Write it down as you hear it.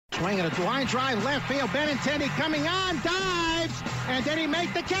Swinging a line drive, left field. Benintendi coming on, dives, and did he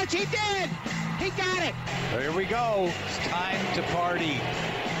make the catch? He did. He got it. Here we go. It's time to party.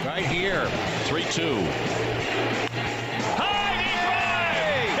 Right here. 3-2.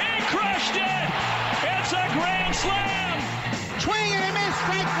 High, he crushed it. It's a grand slam. Swing and a miss.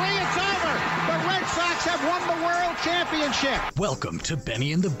 Strike three. It's over. The Red Sox have won the World Championship. Welcome to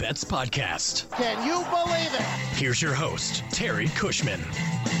Benny and the Bets podcast. Can you believe it? Here's your host, Terry Cushman.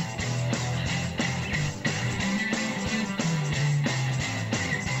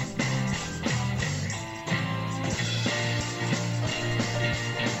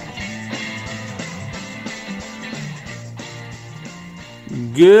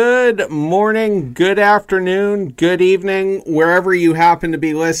 Good morning, good afternoon, good evening, wherever you happen to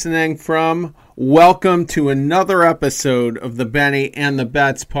be listening from. Welcome to another episode of the Benny and the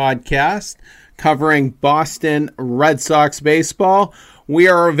Bets podcast, covering Boston Red Sox baseball. We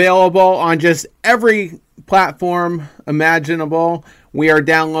are available on just every platform imaginable. We are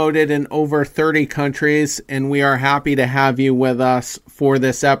downloaded in over 30 countries, and we are happy to have you with us for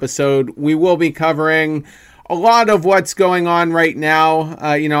this episode. We will be covering a lot of what's going on right now,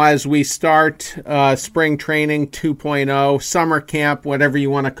 as we start spring training 2.0, summer camp, whatever you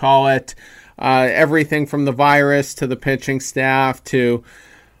want to call it, everything from the virus to the pitching staff to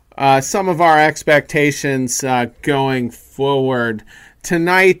some of our expectations going forward.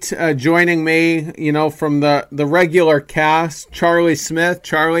 Tonight, joining me, from the regular cast, Charlie Smith.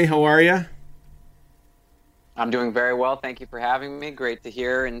 Charlie, how are you? I'm doing very well. Thank you for having me. Great to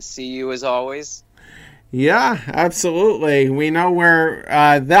hear and see you as always. Yeah, absolutely. We know we're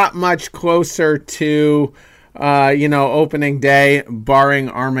that much closer to, opening day, barring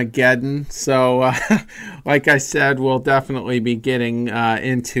Armageddon. So, like I said, we'll definitely be getting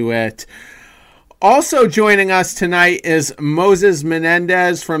into it. Also joining us tonight is Moses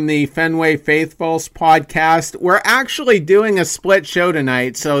Menendez from the Fenway Faithfuls podcast. We're actually doing a split show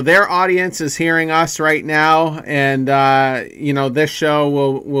tonight, so their audience is hearing us right now, and this show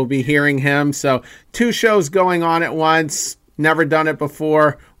will be hearing him. So 2 shows going on at once. Never done it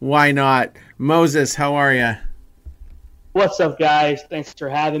before. Why not? Moses, how are you? What's up, guys? Thanks for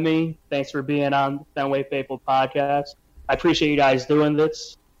having me. Thanks for being on the Fenway Faithful podcast. I appreciate you guys doing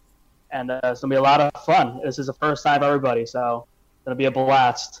this. And it's going to be a lot of fun. This is the first time for everybody, so it's going to be a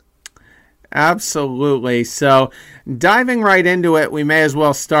blast. Absolutely. So diving right into it, we may as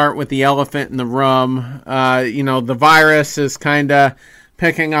well start with the elephant in the room. The virus is kind of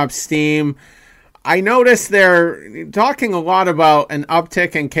picking up steam. I noticed they're talking a lot about an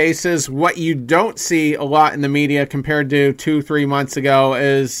uptick in cases. What you don't see a lot in the media compared to 2-3 months ago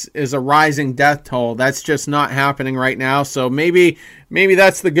is a rising death toll. That's just not happening right now. So maybe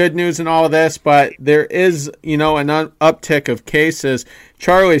that's the good news in all of this, but there is, an uptick of cases.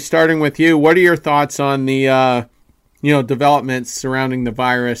 Charlie, starting with you, what are your thoughts on the, developments surrounding the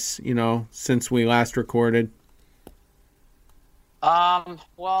virus, since we last recorded?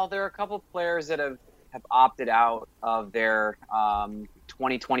 Well, there are a couple of players that have opted out of their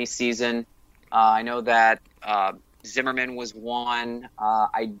 2020 season. I know that Zimmerman was one.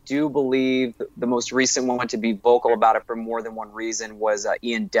 I do believe the most recent one to be vocal about it for more than one reason was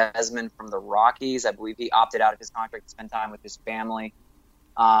Ian Desmond from the Rockies. I believe he opted out of his contract to spend time with his family.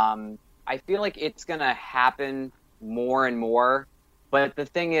 I feel like it's going to happen more and more. But the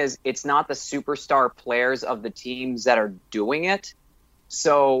thing is, it's not the superstar players of the teams that are doing it.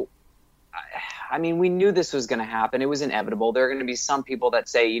 So, we knew this was going to happen. It was inevitable. There are going to be some people that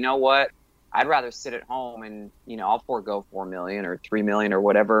say, you know what, I'd rather sit at home and, I'll forego $4 million or $3 million or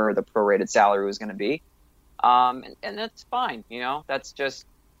whatever the prorated salary was going to be. And that's fine. That's just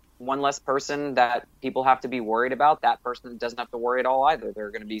one less person that people have to be worried about. That person doesn't have to worry at all either.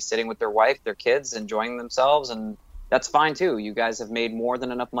 They're going to be sitting with their wife, their kids, enjoying themselves, and that's fine too. You guys have made more than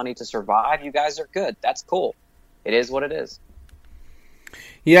enough money to survive. You guys are good. That's cool. It is what it is.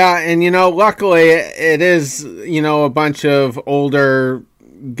 Yeah, and luckily it is, a bunch of older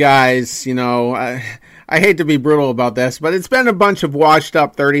guys, I hate to be brutal about this, but it's been a bunch of washed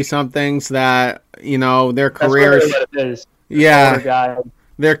up 30-somethings that, their careers. That's what it is. Yeah.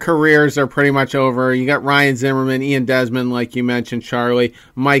 Their careers are pretty much over. You got Ryan Zimmerman, Ian Desmond, like you mentioned, Charlie,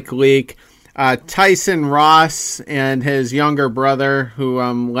 Mike Leake. Tyson Ross and his younger brother, who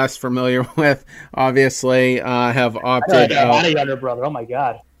I'm less familiar with, obviously, have opted out. I had a younger brother. Oh, my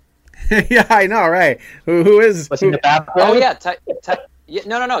God. Yeah, I know, right? Who is... Was he the bad boy? Oh, yeah.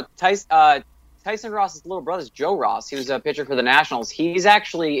 No. Tyson Ross's little brother is Joe Ross. He was a pitcher for the Nationals. He's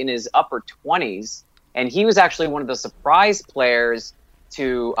actually in his upper 20s, and he was actually one of the surprise players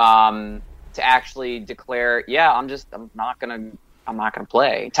to actually declare, I'm not going to I'm not going to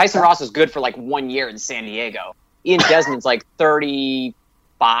play. Tyson Ross was good for like 1 year in San Diego. Ian Desmond's like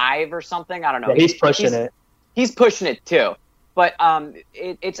 35 or something. I don't know. Yeah, he's pushing it. He's pushing it too. But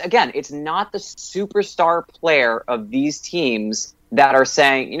it's not the superstar player of these teams that are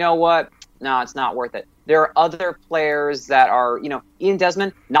saying, you know what? No, it's not worth it. There are other players that are, Ian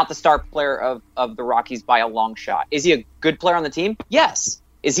Desmond, not the star player of the Rockies by a long shot. Is he a good player on the team? Yes.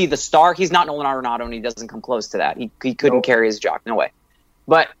 Is he the star? He's not Nolan Arenado, and he doesn't come close to that. He couldn't carry his jock. No way.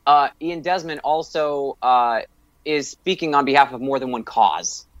 But Ian Desmond also is speaking on behalf of more than one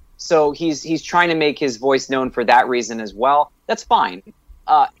cause. So he's trying to make his voice known for that reason as well. That's fine.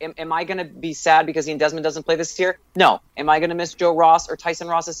 Am I going to be sad because Ian Desmond doesn't play this year? No. Am I going to miss Joe Ross or Tyson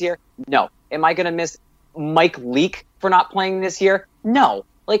Ross this year? No. Am I going to miss Mike Leake for not playing this year? No.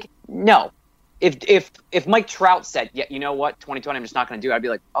 No. If Mike Trout said, yeah, you know what, 2020, I'm just not going to do it, I'd be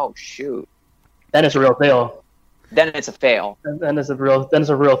like, oh, shoot. Then it's a real fail. Then it's a fail. Then it's a real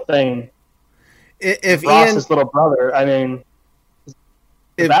thing. If Ross's little brother, I mean,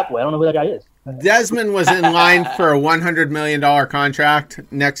 that way, I don't know who that guy is. Desmond was in line for a $100 million contract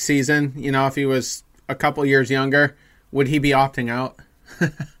next season, if he was a couple years younger, would he be opting out?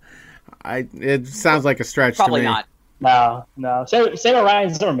 It sounds like a stretch Probably to me. Not. No. Same with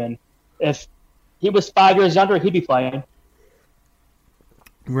Ryan Zimmerman. If he was 5 years younger, he'd be playing.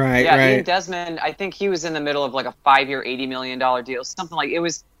 Right. Ian Desmond, I think he was in the middle of like a 5-year, $80 million deal, something like it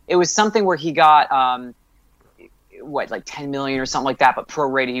was something where he got like $10 million or something like that, but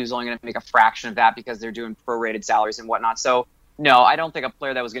prorated, he was only going to make a fraction of that because they're doing prorated salaries and whatnot. So no, I don't think a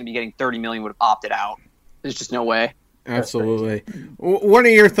player that was going to be getting $30 million would have opted out. There's just no way. Absolutely. What are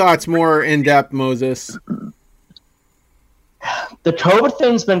your thoughts more in depth, Moses? The COVID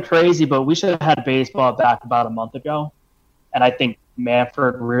thing's been crazy, but we should have had baseball back about a month ago. And I think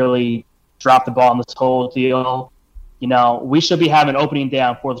Manfred really dropped the ball on this whole deal. We should be having opening day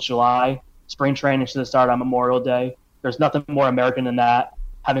on 4th of July. Spring training should have started on Memorial Day. There's nothing more American than that.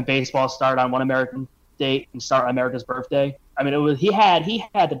 Having baseball start on one American date and start on America's birthday. I mean, he had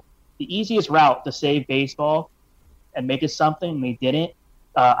the easiest route to save baseball and make it something, and he didn't.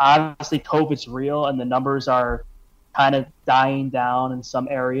 Obviously, COVID's real, and the numbers are kind of dying down in some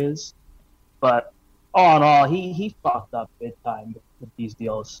areas. But all in all, he fucked up big time with these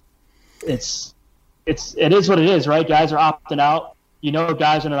deals. It is what it is, right? Guys are opting out.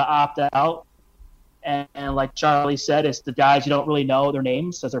 Guys are going to opt out. And like Charlie said, it's the guys you don't really know their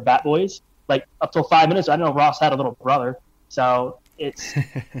names as they're bat boys. Like up till 5 minutes, I know Ross had a little brother. So it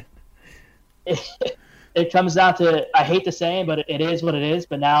comes down to, I hate to say it, but it is what it is.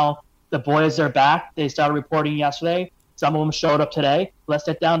 But now the boys are back. They started reporting yesterday. Some of them showed up today. Let's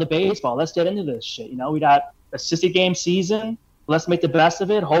get down to baseball. Let's get into this shit. We got a 60-game season. Let's make the best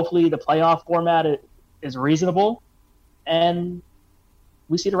of it. Hopefully the playoff format is reasonable. And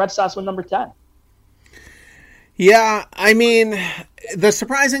we see the Red Sox win number 10. Yeah, I mean, the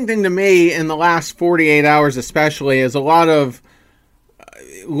surprising thing to me in the last 48 hours especially is a lot of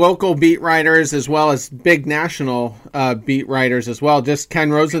local beat writers as well as big national beat writers as well. Just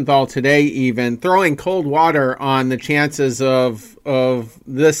Ken Rosenthal today even throwing cold water on the chances of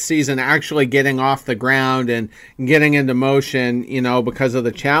this season actually getting off the ground and getting into motion, because of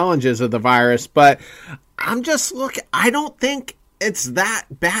the challenges of the virus. But I don't think it's that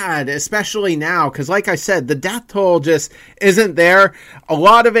bad, especially now, because like I said, the death toll just isn't there. A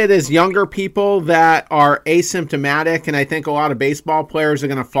lot of it is younger people that are asymptomatic, and I think a lot of baseball players are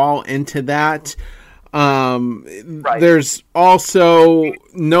going to fall into that. Right. There's also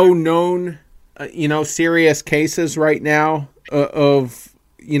no known, serious cases right now of,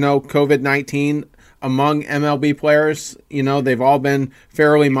 COVID-19 among MLB players. They've all been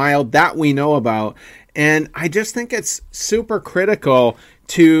fairly mild that we know about. And I just think it's super critical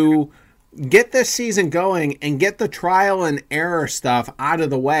to get this season going and get the trial and error stuff out of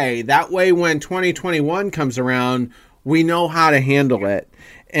the way. That way, when 2021 comes around, we know how to handle it.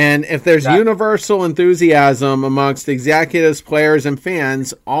 And if there's universal enthusiasm amongst executives, players, and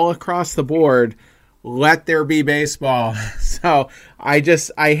fans all across the board, let there be baseball. So I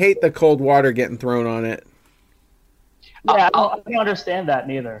hate the cold water getting thrown on it. Yeah, I don't understand that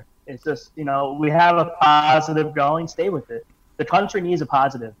neither. It's just, we have a positive going, stay with it. The country needs a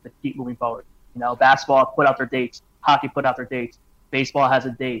positive to keep moving forward. Basketball put out their dates, hockey put out their dates, baseball has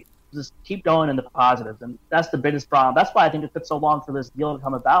a date. Just keep going in the positives, and that's the biggest problem. That's why I think it took so long for this deal to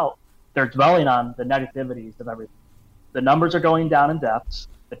come about. They're dwelling on the negativities of everything. The numbers are going down in deaths.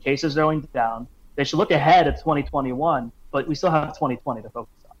 The cases are going down. They should look ahead at 2021, but we still have 2020 to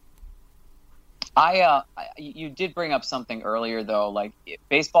focus on. You did bring up something earlier, though. Like,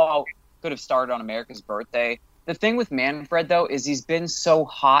 baseball could have started on America's birthday. The thing with Manfred, though, is he's been so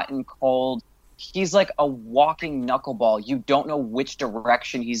hot and cold. He's like a walking knuckleball. You don't know which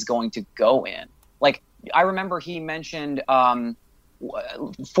direction he's going to go in. Like, I remember he mentioned 4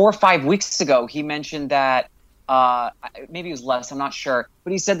 or 5 weeks ago, he mentioned that maybe it was less, I'm not sure,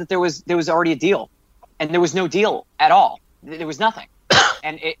 but he said that there was already a deal, and there was no deal at all. There was nothing.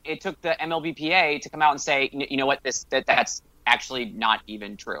 And it took the MLBPA to come out and say, you know what, that's actually not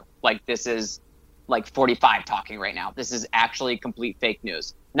even true. Like, this is like 45 talking right now. This is actually complete fake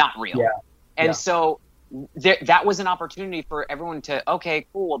news, not real. Yeah. And so that was an opportunity for everyone to, okay,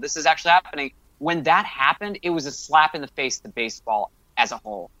 cool, this is actually happening. When that happened, it was a slap in the face to baseball as a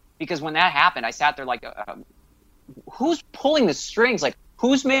whole. Because when that happened, I sat there like, who's pulling the strings? Like,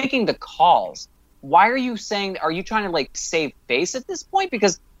 who's making the calls? Why are you saying, are you trying to like save face at this point?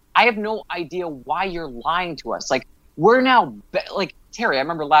 Because I have no idea why you're lying to us. Like, we're now, like, Terry, I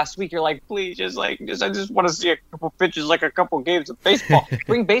remember last week, you're like, please, I just want to see a couple pitches, like a couple games of baseball.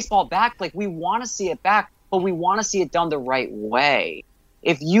 Bring baseball back. Like, we want to see it back, but we want to see it done the right way.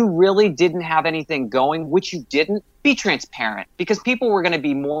 If you really didn't have anything going, which you didn't, be transparent, because people were going to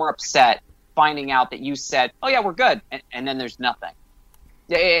be more upset finding out that you said, oh, yeah, we're good, and then there's nothing.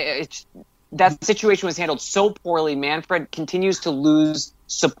 That situation was handled so poorly. Manfred continues to lose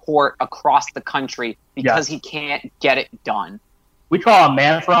support across the country because he can't get it done. We call him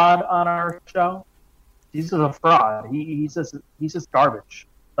man fraud on our show. He's just a fraud. He's just garbage.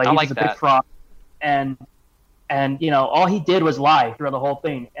 He's just a big fraud. And all he did was lie throughout the whole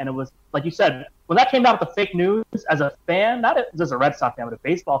thing. And it was, like you said, when that came out with the fake news, as a fan, not just a Red Sox fan, but a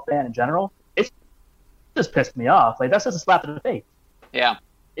baseball fan in general, it just pissed me off. Like, that's just a slap in the face. Yeah.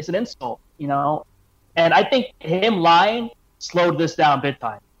 It's an insult, And I think him lying slowed this down big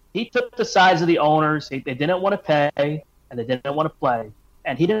time. He took the sides of the owners. They didn't want to pay, and they didn't want to play.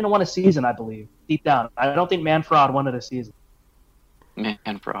 And he didn't want a season, I believe, deep down. I don't think Manfred wanted a season.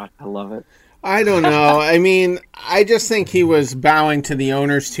 Manfred, I love it. I don't know. I mean, I just think he was bowing to the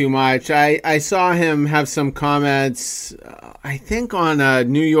owners too much. I saw him have some comments, I think on a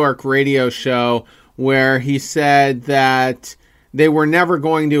New York radio show, where he said that they were never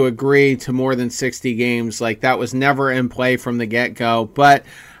going to agree to more than 60 games. Like, that was never in play from the get-go. But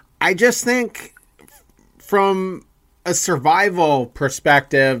I just think from a survival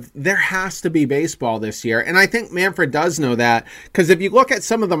perspective, there has to be baseball this year. And I think Manfred does know that, because if you look at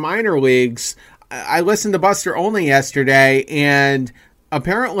some of the minor leagues, I listened to Buster Olney yesterday, and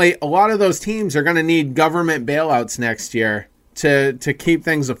apparently a lot of those teams are going to need government bailouts next year to keep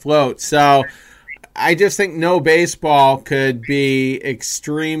things afloat. So I just think no baseball could be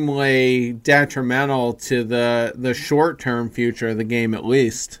extremely detrimental to the short-term future of the game, at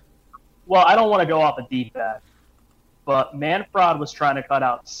least. Well, I don't want to go off a deep end, but Manfred was trying to cut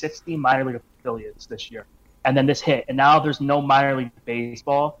out 60 minor league affiliates this year, and then this hit, and now there's no minor league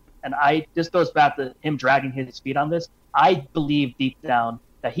baseball. And this goes back to him dragging his feet on this. I believe deep down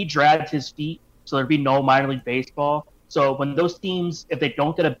that he dragged his feet so there'd be no minor league baseball. So when those teams, if they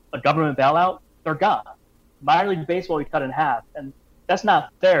don't get a government bailout, they're gone. Minor league baseball we cut in half, and that's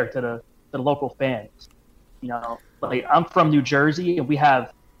not fair to the local fans. Like, I'm from New Jersey, and we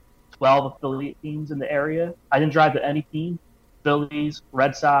have 12 affiliate teams in the area. I didn't drive to any team: Phillies,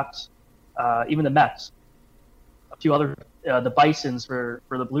 Red Sox, even the Mets, a few other, the Bisons for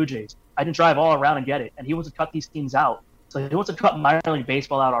the Blue Jays. I didn't drive all around and get it, and he wants to cut these teams out. So he wants to cut minor league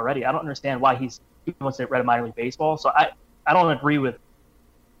baseball out already. I don't understand why he wants to get rid of minor league baseball. So I don't agree with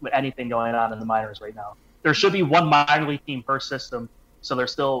anything going on in the minors right now. There should be one minor league team per system, so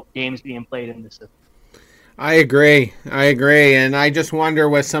there's still games being played in the system. I agree. And I just wonder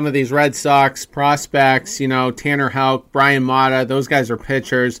with some of these Red Sox prospects, Tanner Houck, Brian Mata, those guys are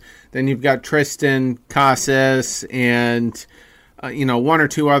pitchers. Then you've got Tristan Casas and, one or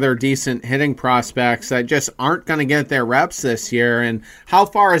two other decent hitting prospects that just aren't going to get their reps this year. And how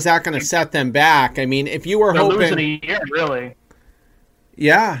far is that going to set them back? I mean, if you were They're hoping... losing a year, really.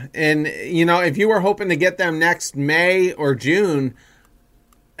 Yeah, and, if you were hoping to get them next May or June...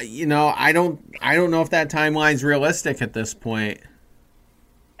 I don't know if that timeline's realistic at this point.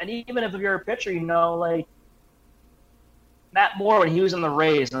 And even if you're a pitcher, like Matt Moore, when he was in the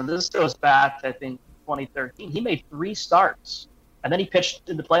Rays, and this goes back to, I think, 2013, he made 3 starts, and then he pitched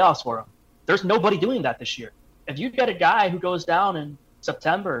in the playoffs for him. There's nobody doing that this year. If you get a guy who goes down in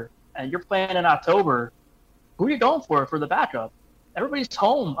September and you're playing in October, who are you going for the backup? Everybody's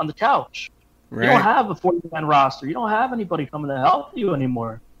home on the couch. Right. You don't have a 40-man roster. You don't have anybody coming to help you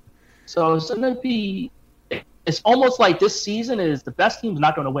anymore. So it's going to be – it's almost like this season is the best team's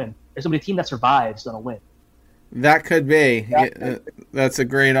not going to win. It's going to be a team that survives going to win. That could be. That's a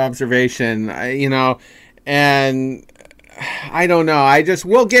great observation. And I don't know.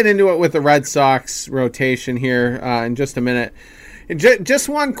 We'll get into it with the Red Sox rotation here in just a minute. Just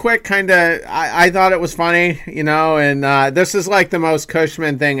one quick kind of, I thought it was funny, and this is like the most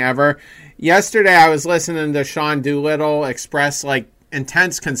Cushman thing ever. Yesterday I was listening to Sean Doolittle express like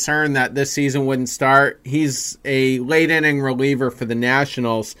intense concern that this season wouldn't start. He's a late inning reliever for the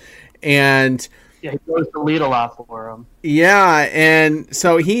Nationals, and he goes to lead a lot for him. Yeah, and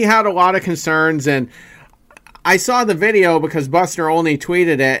so he had a lot of concerns, and I saw the video because Buster only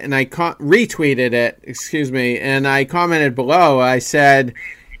tweeted it, and I retweeted it, and I commented below. I said,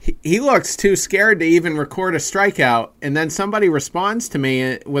 he looks too scared to even record a strikeout. And then somebody responds to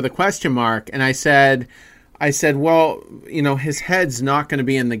me with a question mark, and I said, well, his head's not going to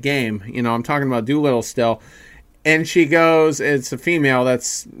be in the game. I'm talking about Doolittle still. And she goes, it's a female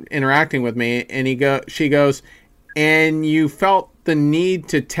that's interacting with me, and she goes, and you felt the need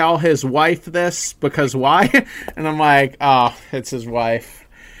to tell his wife this because why? And I'm like, oh, it's his wife.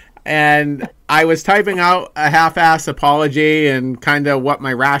 And I was typing out a half-ass apology and kind of what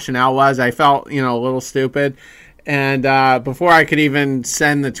my rationale was. I felt, a little stupid. And before I could even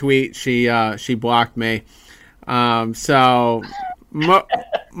send the tweet, she blocked me. So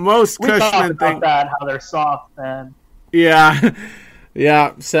most Cushman think that how they're soft, man. Yeah.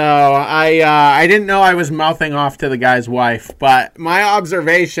 Yeah, so I didn't know I was mouthing off to the guy's wife, but my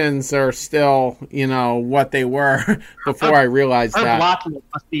observations are still, what they were before I realized her that. Her block list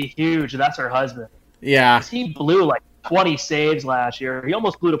must be huge. That's her husband. Yeah. He blew like 20 saves last year. He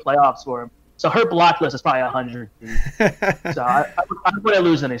almost blew the playoffs for him. So her block list is probably 100. So I wouldn't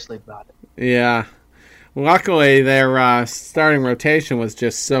lose any sleep about it. Yeah. Luckily, their starting rotation was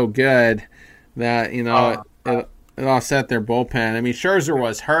just so good that, it offset their bullpen. I mean, Scherzer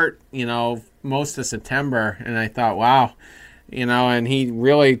was hurt, most of September, and I thought, wow, and he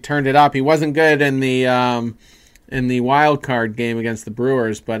really turned it up. He wasn't good in the wild card game against the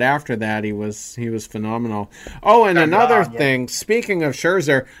Brewers, but after that, he was phenomenal. Oh, and another thing, speaking of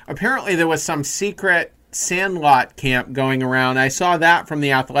Scherzer, apparently there was some secret Sandlot camp going around. I saw that from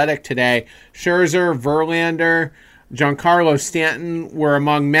The Athletic today. Scherzer, Verlander, Giancarlo Stanton were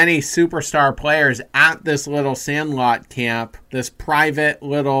among many superstar players at this little Sandlot camp, this private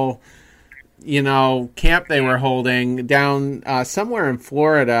little, camp they were holding down somewhere in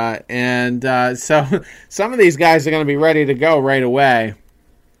Florida. And so some of these guys are going to be ready to go right away.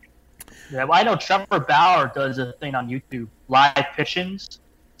 Yeah, well, I know Trevor Bauer does a thing on YouTube, live pitchings.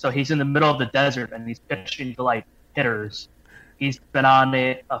 So he's in the middle of the desert, and he's pitching to, like, hitters. He's been on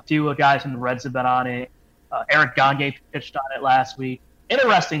it. A few guys from the Reds have been on it. Eric Gagne pitched on it last week.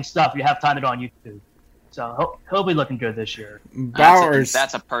 Interesting stuff. You have time to go on YouTube. So he'll be looking good this year. Bowers.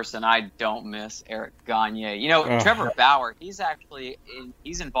 That's a person I don't miss, Eric Gagne. Trevor Bauer, he's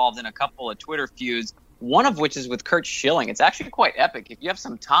involved in a couple of Twitter feuds, one of which is with Curt Schilling. It's actually quite epic. If you have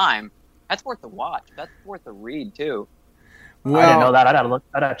some time, that's worth a watch. That's worth a read, too. Well, I didn't know that. I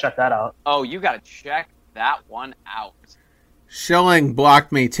gotta check that out. Oh, you got to check that one out. Schilling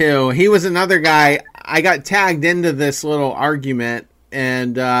blocked me too. He was another guy. I got tagged into this little argument,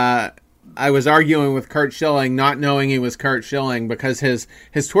 and I was arguing with Curt Schilling, not knowing he was Curt Schilling because his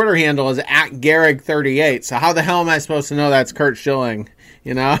Twitter handle is @Garrig38. So how the hell am I supposed to know that's Curt Schilling?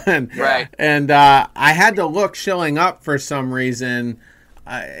 And, right. And I had to look Schilling up for some reason,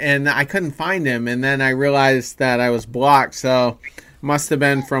 and I couldn't find him. And then I realized that I was blocked. So must have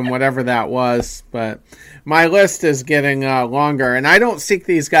been from whatever that was, but my list is getting longer, and I don't seek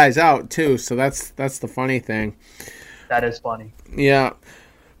these guys out too. So that's the funny thing. That is funny. Yeah,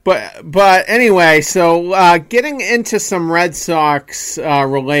 but anyway, so getting into some Red Sox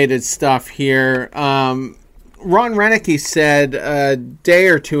related stuff here. Ron Roenicke said a day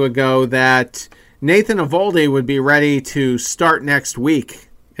or two ago that Nathan Eovaldi would be ready to start next week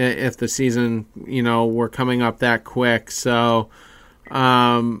if the season, were coming up that quick. So.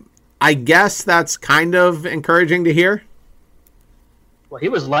 I guess that's kind of encouraging to hear. Well, he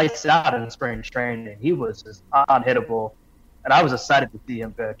was lights out in spring training. He was just unhittable, and I was excited to see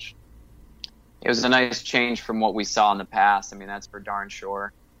him pitch. It was a nice change from what we saw in the past. I mean, that's for darn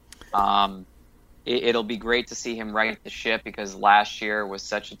sure. It'll be great to see him right the ship because last year was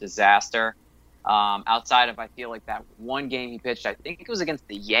such a disaster. Outside of, I feel like that one game he pitched, I think it was against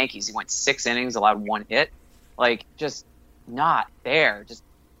the Yankees. He went 6 innings, allowed 1 hit. Just not there. Just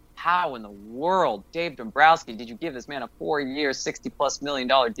how in the world, Dave Dombrowski, did you give this man a 4-year, $60+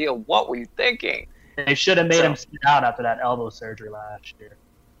 million deal? What were you thinking? They should have made him sit down after that elbow surgery last year.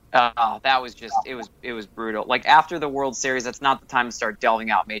 That was just it was brutal. After the World Series, that's not the time to start delving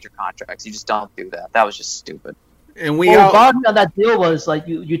out major contracts. You just don't do that. That was just stupid. And on that deal was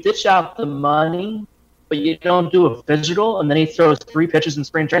you dish out the money, but you don't do a physical, and then he throws 3 pitches in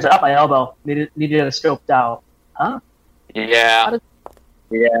spring training. My elbow needed it scoped out. Huh? Yeah.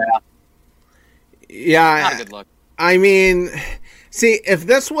 Yeah. Not a good look. I mean, see, if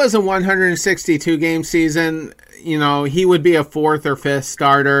this was a 162 game season, he would be a 4th or 5th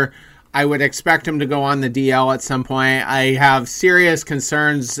starter. I would expect him to go on the DL at some point. I have serious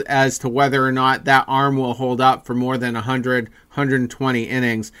concerns as to whether or not that arm will hold up for more than 100, 120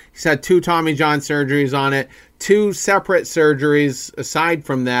 innings. He's had 2 Tommy John surgeries on it, 2 separate surgeries aside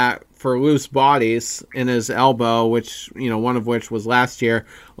from that for loose bodies in his elbow, which, one of which was last year,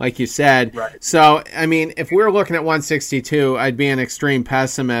 like you said. Right. So, I mean, if we're looking at 162, I'd be an extreme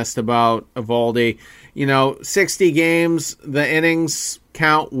pessimist about Eovaldi. 60 games, the innings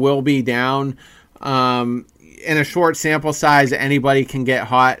count will be down. In a short sample size, anybody can get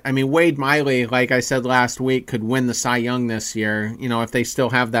hot. I mean, Wade Miley, like I said last week, could win the Cy Young this year, if they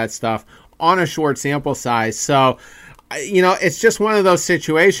still have that stuff on a short sample size. So, it's just one of those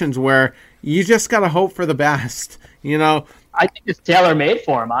situations where you just got to hope for the best, I think it's tailor-made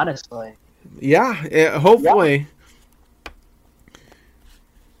for him, honestly. Yeah, hopefully. Yeah.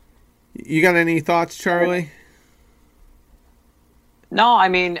 You got any thoughts, Charlie? No, I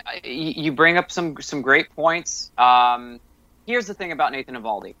mean, you bring up some great points. Here's the thing about Nathan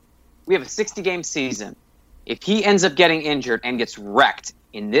Eovaldi. We have a 60-game season. If he ends up getting injured and gets wrecked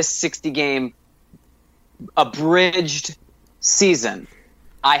in this 60-game abridged season,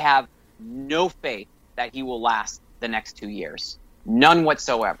 I have no faith that he will last the next 2 years. None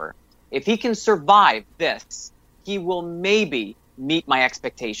whatsoever. If he can survive this, he will maybe meet my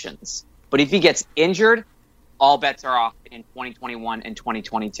expectations. But if he gets injured, all bets are off in 2021 and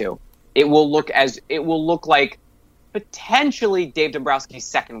 2022. It will look like potentially Dave Dombrowski's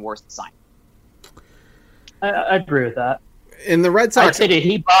second worst sign. I agree with that. In the Red Sox, I'd say that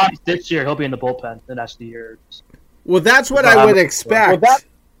he bombs this year, he'll be in the bullpen the next 2 years. Well, that's what I would expect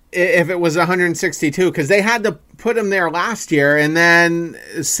if it was 162, because they had to put him there last year, and then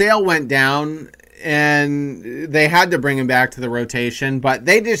Sale went down, and they had to bring him back to the rotation, but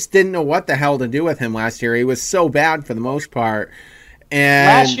they just didn't know what the hell to do with him last year. He was so bad for the most part.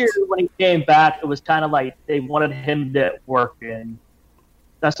 And last year when he came back, it was kind of like they wanted him to work in.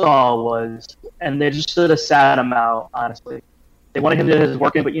 That's all it was. And they just should have sat him out, honestly. They wanted him to do his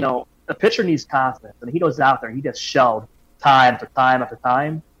work in, but, the pitcher needs confidence. And he goes out there and he gets shelled time after time after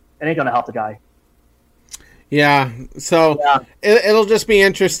time. It ain't going to help the guy. Yeah, so it'll just be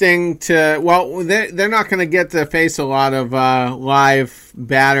interesting to. Well, they're not going to get to face a lot of live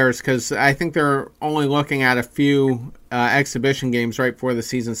batters because I think they're only looking at a few exhibition games right before the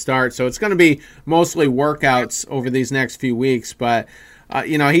season starts. So it's going to be mostly workouts over these next few weeks. But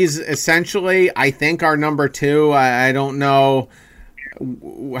he's essentially, I think, our number 2. I don't know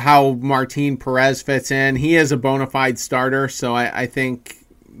how Martin Perez fits in. He is a bona fide starter, so I think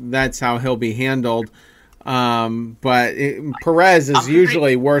that's how he'll be handled. But Perez is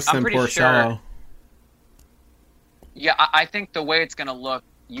usually worse than Porcello. Sure. Yeah, I think the way it's going to look,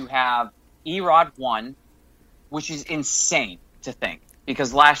 you have Erod 1, which is insane to think,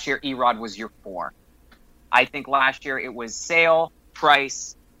 because last year Erod was your 4. I think last year it was Sale,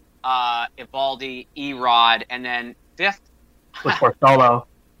 Price, Eovaldi, Erod, and then 5th was Porcello.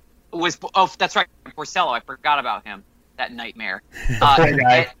 That's right, Porcello. I forgot about him. That nightmare.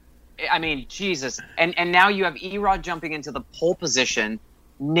 I mean, Jesus. And now you have Erod jumping into the pole position.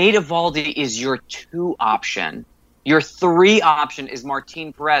 Nate Eovaldi is your 2 option. Your 3 option is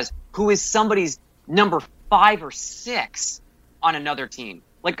Martin Perez, who is somebody's number 5 or 6 on another team.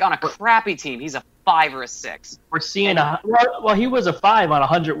 Like on a crappy team, he's a 5 or a 6. We're seeing he was a 5 on a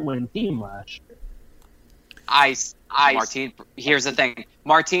 100-win team last year. Martin. Here's the thing: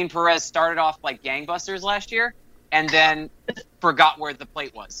 Martin Perez started off like gangbusters last year, and then forgot where the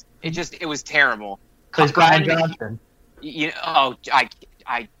plate was. It was terrible. Because Brian Johnson.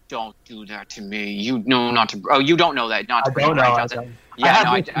 I don't do that to me. You know not to. Oh, you don't know that. Not to Brian Johnson.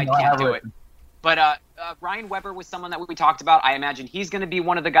 I can't do it. But Ryan Weber was someone that we talked about. I imagine he's going to be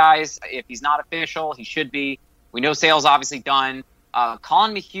one of the guys. If he's not official, he should be. We know Sale's obviously done.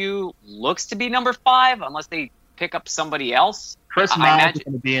 Colin McHugh looks to be number 5, unless they pick up somebody else. Chris Mazza is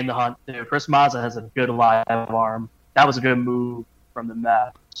going to be in the hunt too. Chris Mazza has a good live arm. That was a good move from the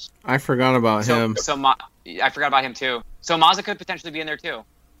Mets. I forgot about him. I forgot about him too. So Mazza could potentially be in there too.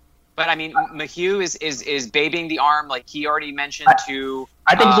 But I mean, McHugh is babying the arm, like he already mentioned. I think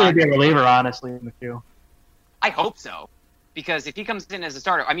he's going to be a reliever, honestly, McHugh. I hope so, because if he comes in as a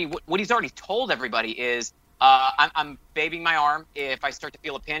starter, I mean, what he's already told everybody is, I'm babying my arm. If I start to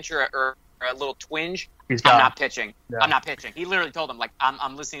feel a pinch or a little twinge, He's gone. I'm not pitching. Yeah. I'm not pitching. He literally told him, like,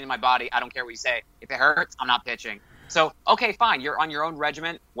 I'm listening to my body. I don't care what you say. If it hurts, I'm not pitching. So, okay, fine. You're on your own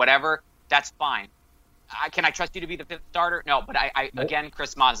regiment, whatever. That's fine. Can I trust you to be the fifth starter? No, but again,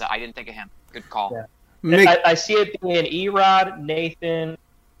 Chris Mazza, I didn't think of him. Good call. Yeah. I see it being Erod, Nathan,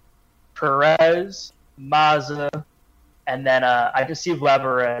 Perez, Mazza, and then I just see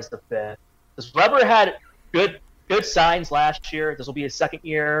Weber as the fifth. Because Weber had good signs last year. This will be his second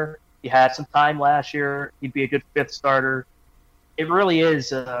year. He had some time last year. He'd be a good fifth starter. It really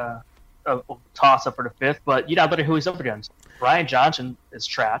is a toss-up for the fifth, but you know who he's up against. Brian Johnson is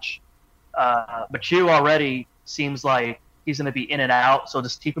trash. McHugh already seems like he's going to be in and out, so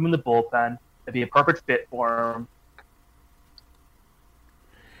just keep him in the bullpen. It'd be a perfect fit for him.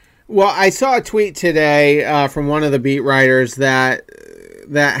 Well, I saw a tweet today from one of the beat writers that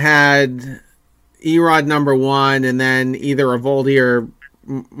had Erod number 1, and then either Eovaldi or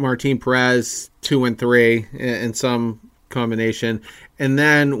Martin Perez 2 and 3 in some combination, and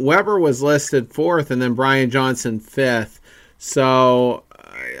then Weber was listed 4th, and then Brian Johnson 5th. So,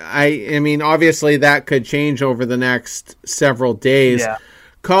 I mean, obviously that could change over the next several days. Yeah.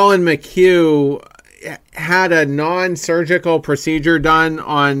 Colin McHugh had a non-surgical procedure done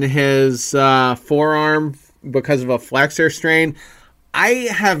on his forearm because of a flexor strain. I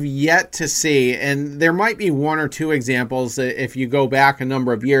have yet to see, and there might be one or two examples if you go back a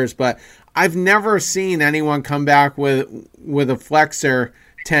number of years, but I've never seen anyone come back with a flexor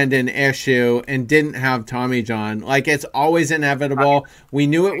tendon issue and didn't have Tommy John. Like, it's always inevitable. We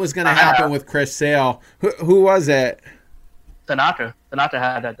knew it was going to happen with Chris Sale. Who was it? Tanaka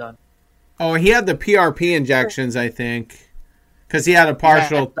had that done. Oh, he had the PRP injections, I think, because he had a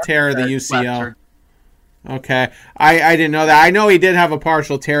partial tear of the UCL. Okay, I didn't know that. I know he did have a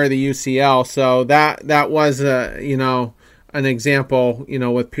partial tear of the UCL, so that was an example,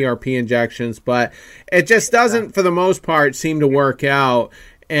 with PRP injections, but it just doesn't, for the most part, seem to work out.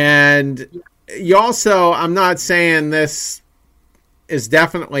 And you also, I'm not saying this is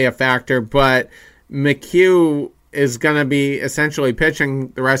definitely a factor, but McHugh is going to be essentially pitching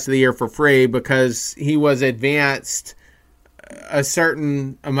the rest of the year for free because he was advanced a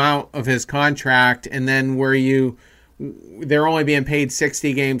certain amount of his contract, and then they're only being paid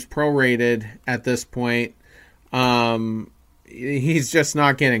 60 games prorated at this point. He's just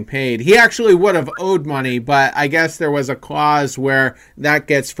not getting paid. He actually would have owed money, but I guess there was a clause where that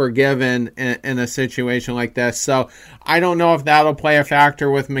gets forgiven in a situation like this. So I don't know if that'll play a factor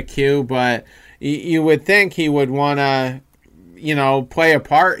with McHugh, but you would think he would want to, play a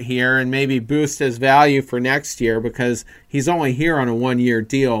part here and maybe boost his value for next year because he's only here on a 1-year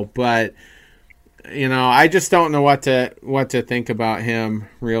deal. But, I just don't know what to think about him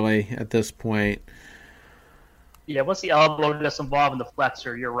really at this point. Yeah, once the elbow gets involved in the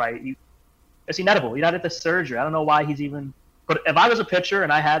flexor, you're right. It's inevitable. You're not at the surgery. I don't know why he's even. But if I was a pitcher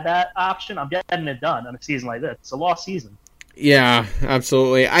and I had that option, I'm getting it done on a season like this. It's a lost season. Yeah,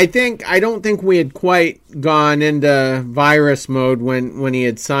 absolutely. I don't think we had quite gone into virus mode when he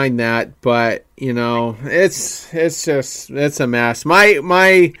had signed that, but it's a mess.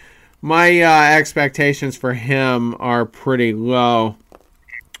 My expectations for him are pretty low.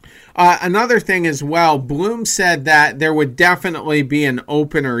 Another thing as well, Bloom said that there would definitely be an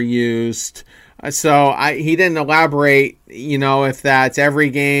opener used. So he didn't elaborate, if that's every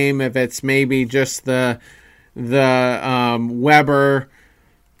game, if it's maybe just the Weber,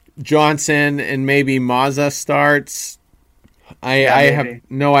 Johnson, and maybe Mazza starts. I have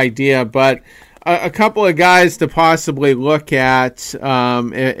no idea, but a couple of guys to possibly look at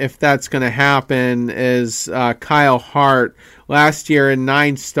if that's going to happen is Kyle Hart. Last year in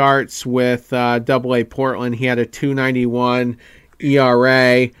 9 starts with AA Portland, he had a 2.91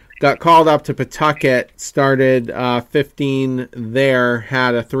 ERA. Got called up to Pawtucket, started 15 there,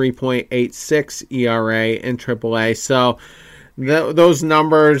 had a 3.86 ERA in AAA. So those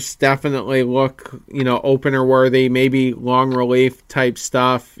numbers definitely look, opener worthy, maybe long relief type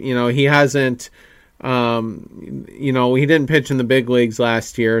stuff. He hasn't, he didn't pitch in the big leagues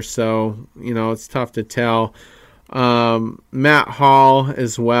last year, so, it's tough to tell. Matt Hall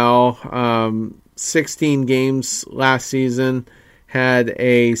as well, 16 games last season, had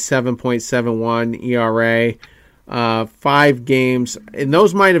a 7.71 ERA, 5 games, and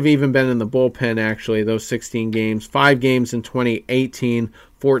those might have even been in the bullpen actually, those 16 games, 5 games in 2018,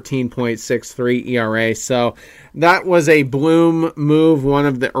 14.63 ERA. So that was a Bloom move, one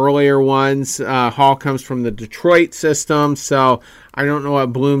of the earlier ones. Hall comes from the Detroit system, so I don't know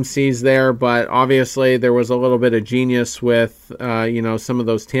what Bloom sees there, but obviously there was a little bit of genius with, some of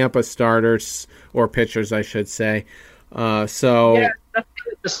those Tampa starters, or pitchers, I should say. Yeah,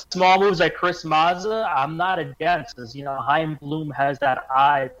 the small moves like Chris Mazza, I'm not against, because Chaim Bloom has that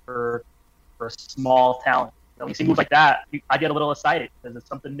eye for small talent. At least he moves like that. I get a little excited because it's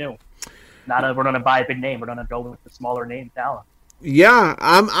something new. We're going to buy a big name. We're going to go with the smaller name talent. Yeah,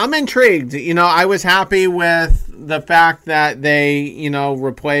 I'm intrigued. I was happy with the fact that they,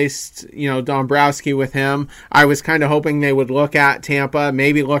 replaced, Dombrowski with him. I was kind of hoping they would look at Tampa,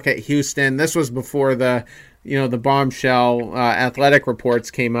 maybe look at Houston. This was before the bombshell athletic reports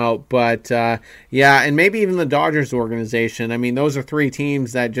came out. But, and maybe even the Dodgers organization. I mean, those are three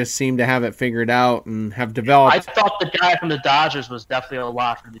teams that just seem to have it figured out and have developed. I thought the guy from the Dodgers was definitely a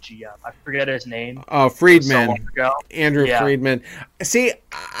lot for the GM. I forget his name. Oh, Friedman. Andrew Friedman. See,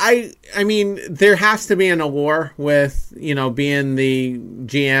 I mean, there has to be an allure with, being the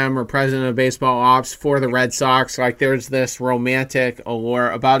GM or president of baseball ops for the Red Sox. Like, there's this romantic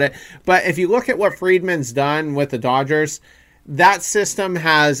allure about it. But if you look at what Friedman's done with the Dodgers, that system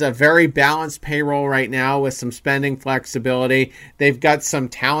has a very balanced payroll right now with some spending flexibility. They've got some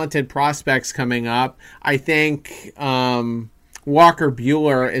talented prospects coming up. I think Walker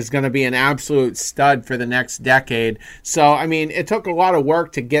Buehler is going to be an absolute stud for the next decade. So, I mean, it took a lot of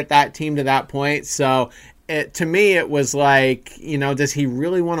work to get that team to that point. So, to me, it was like, does he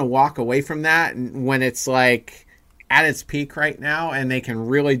really want to walk away from that when it's like at its peak right now and they can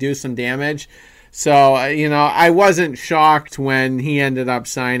really do some damage? So, I wasn't shocked when he ended up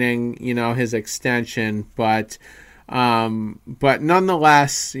signing, his extension, but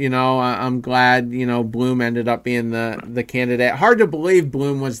nonetheless, I'm glad, Bloom ended up being the candidate. Hard to believe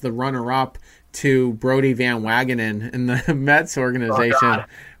Bloom was the runner-up to Brodie Van Wagenen in the Mets organization,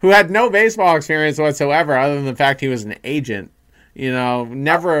 who had no baseball experience whatsoever other than the fact he was an agent,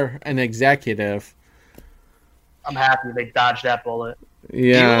 never an executive. I'm happy they dodged that bullet.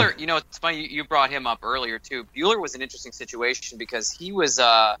 Yeah. Buehler, it's funny you brought him up earlier too. Buehler was an interesting situation because he was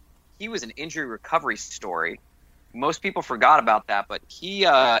an injury recovery story. Most people forgot about that, but he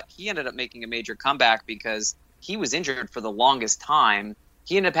ended up making a major comeback because he was injured for the longest time.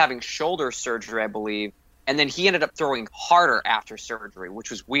 He ended up having shoulder surgery, I believe, and then he ended up throwing harder after surgery,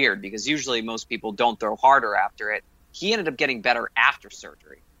 which was weird because usually most people don't throw harder after it. He ended up getting better after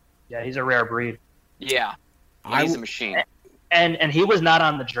surgery. Yeah, he's a rare breed. Yeah, he's a machine. And he was not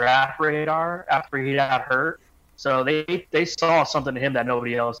on the draft radar after he got hurt, so they saw something in him that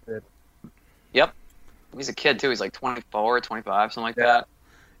nobody else did. Yep. He's a kid, too. He's like 24, 25, something like that.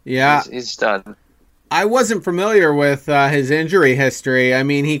 Yeah. He's a stud. I wasn't familiar with his injury history. I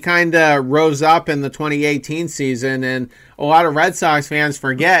mean, he kind of rose up in the 2018 season, and a lot of Red Sox fans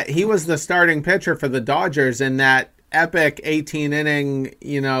forget he was the starting pitcher for the Dodgers in that epic 18-inning,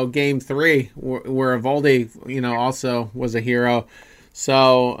 Game 3 where Eovaldi, also was a hero.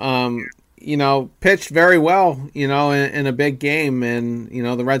 So, pitched very well, in a big game, and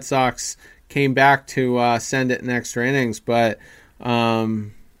the Red Sox came back to send it in extra innings. But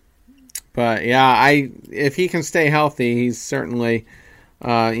yeah, if he can stay healthy, he's certainly,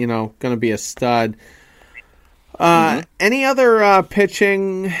 going to be a stud. Any other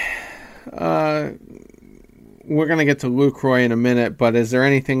pitching? We're going to get to Lucroy in a minute, but is there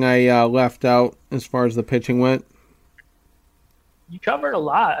anything I left out as far as the pitching went? You covered a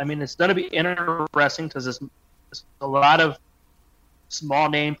lot. I mean, it's going to be interesting because there's a lot of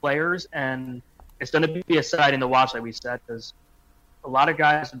small-name players, and it's going to be exciting to watch, like we said, because a lot of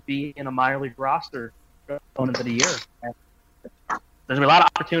guys would be in a minor league roster going into the year. And there's going to be a lot of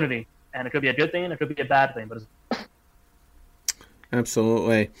opportunity, and it could be a good thing, and it could be a bad thing. But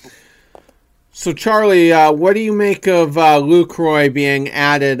absolutely. So, Charlie, what do you make of Lucroy being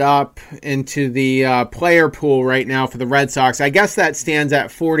added up into the player pool right now for the Red Sox? I guess that stands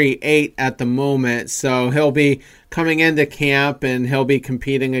at 48 at the moment, so he'll be coming into camp and he'll be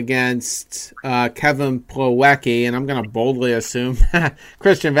competing against Kevin Plawecki, and I'm going to boldly assume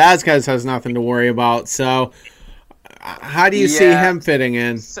Christian Vazquez has nothing to worry about. So, how do you see him fitting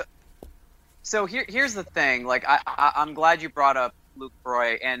in? So here's the thing. Like, I'm glad you brought up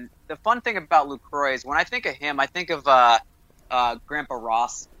Lucroy, and the fun thing about Lucroy is when I think of him, I think of Grandpa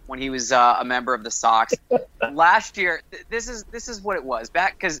Ross when he was a member of the Sox last year. This is what it was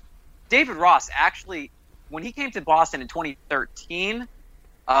back because David Ross actually, when he came to Boston in 2013,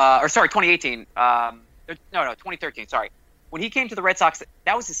 2018, 2013. Sorry, when he came to the Red Sox,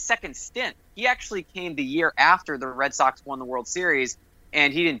 that was his second stint. He actually came the year after the Red Sox won the World Series,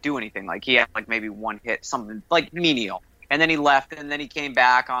 and he didn't do anything. Like he had like maybe one hit, something like menial. And then he left, and then he came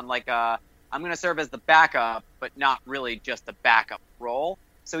back on like I'm going to serve as the backup, but not really just a backup role.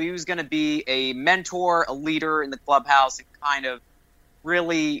 So he was going to be a mentor, a leader in the clubhouse, and kind of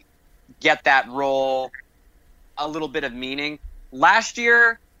really get that role a little bit of meaning. last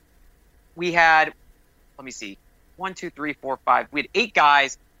year we had, let me see, 1, 2, 3, 4, 5. We had 8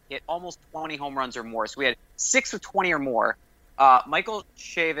 guys hit almost 20 home runs or more. So we had 6 with 20 or more. Michael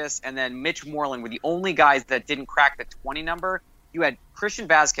Chavis and then Mitch Moreland were the only guys that didn't crack the 20 number. You had Christian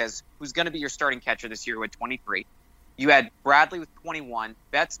Vasquez, who's going to be your starting catcher this year, who had 23. You had Bradley with 21.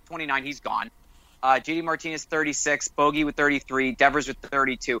 Betts, 29. He's gone. JD Martinez, 36. Bogey with 33. Devers with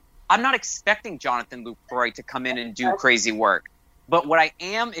 32. I'm not expecting Jonathan Lucroy to come in and do crazy work. But what I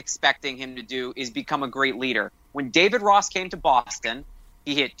am expecting him to do is become a great leader. When David Ross came to Boston,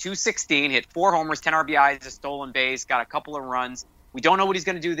 he hit .216, hit 4 homers, 10 RBIs, a stolen base, got a couple of runs. We don't know what he's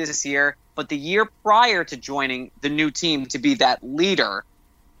going to do this year, but the year prior to joining the new team to be that leader,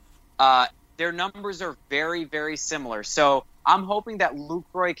 their numbers are very, very similar. So I'm hoping that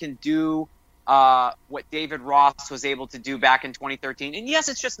Lucroy can do what David Ross was able to do back in 2013. And yes,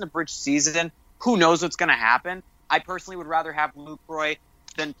 it's just an abridged season. Who knows what's going to happen? I personally would rather have Lucroy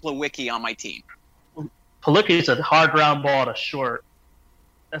than Plawecki on my team. Plawecki's a hard ground ball to short.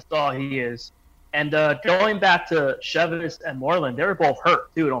 That's all he is. And going back to Chavis and Moreland, they were both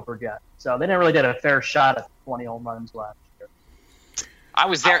hurt too, don't forget. So they never really did a fair shot at 20 home runs last year. I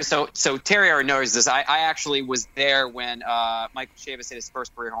was there. So Terry already knows this. I actually was there when Michael Chavis hit his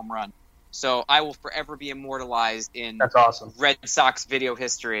first career home run. So I will forever be immortalized in That's awesome. Red Sox video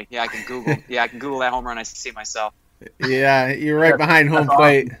history. Yeah, I can Google. I can Google that home run. I see myself. Yeah, you're right behind home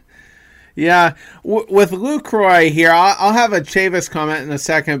plate. Awesome. Yeah, with Lucroy here, I'll have a Chavis comment in a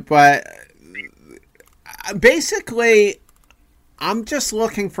second, but basically, I'm just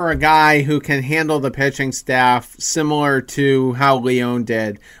looking for a guy who can handle the pitching staff similar to how Leon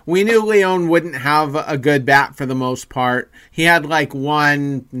did. We knew Leon wouldn't have a good bat for the most part. He had like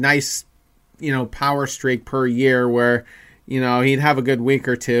one nice, power streak per year where, he'd have a good week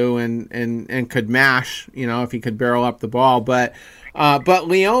or two and could mash, if he could barrel up the ball. But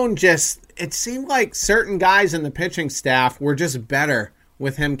Leon just, it seemed like certain guys in the pitching staff were just better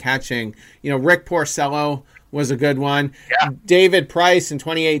with him catching. Rick Porcello was a good one. Yeah. David Price in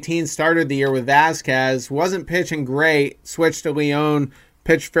 2018 started the year with Vasquez, wasn't pitching great, switched to Leon,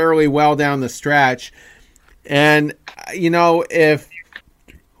 pitched fairly well down the stretch. And, if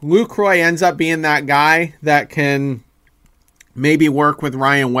Lucroy ends up being that guy that can maybe work with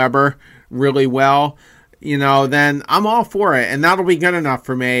Ryan Weber really well, then I'm all for it, and that'll be good enough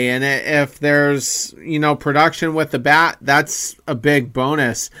for me. And if there's, production with the bat, that's a big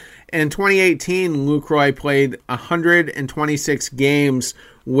bonus. In 2018, Lucroy played 126 games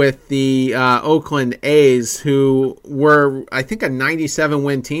with the Oakland A's, who were, I think, a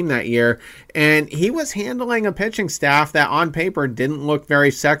 97-win team that year. And he was handling a pitching staff that on paper didn't look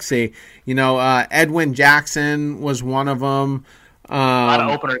very sexy. Edwin Jackson was one of them. A lot of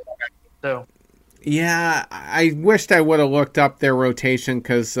openers, too. Yeah, I wished I would have looked up their rotation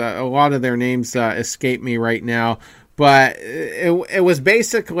because a lot of their names escape me right now. But it was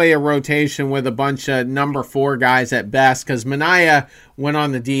basically a rotation with a bunch of number 4 guys at best because Minaya went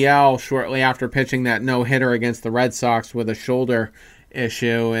on the DL shortly after pitching that no-hitter against the Red Sox with a shoulder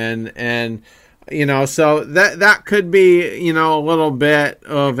issue. And so that could be, a little bit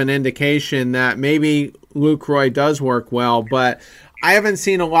of an indication that maybe Lucroy does work well. But I haven't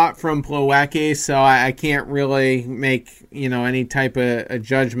seen a lot from Plawecki, so I can't really make, any type of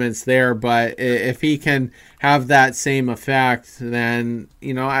judgments there. But if he can have that same effect, then,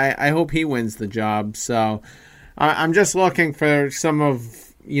 I hope he wins the job. So I'm just looking for some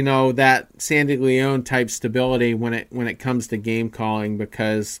of, that Sandy Leon type stability when it comes to game calling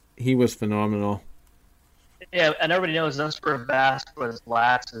because he was phenomenal. Yeah, and everybody knows that's where Vasquez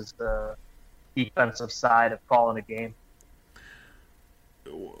lacks is the defensive side of calling a game.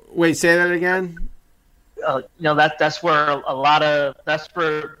 Wait, say that again. That's where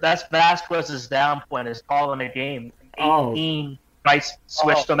that's Vasquez's down point is calling a game. 18, Price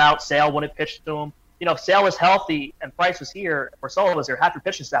switched him out. Sale wouldn't pitch to him. If Sale was healthy and Price was here, or Solo was here, half your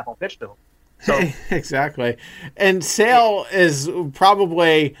pitching staff won't pitch to him. So exactly. And Sale is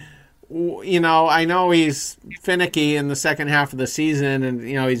probably, I know he's finicky in the second half of the season, and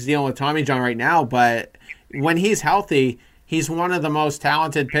he's dealing with Tommy John right now. But when he's healthy, he's one of the most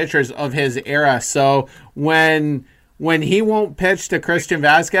talented pitchers of his era. So when he won't pitch to Christian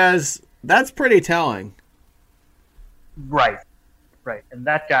Vasquez, that's pretty telling. Right. And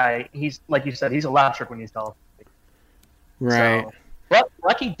that guy, he's like you said, he's electric when he's healthy. Right. So, but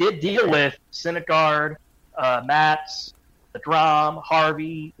Lucky did deal with Syndergaard, Matz, DeGrom,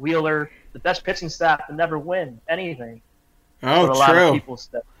 Harvey, Wheeler, the best pitching staff to never win anything. Oh, a lot of people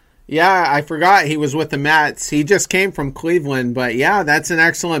said. Yeah, I forgot he was with the Mets. He just came from Cleveland, but yeah, that's an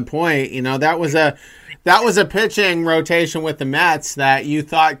excellent point. That was a pitching rotation with the Mets that you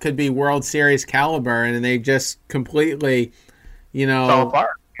thought could be World Series caliber, and they just completely,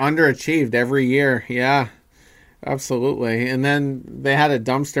 underachieved every year. Yeah, absolutely. And then they had a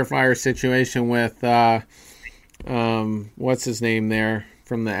dumpster fire situation with what's his name there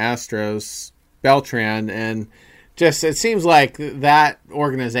from the Astros, Beltran, and just it seems like that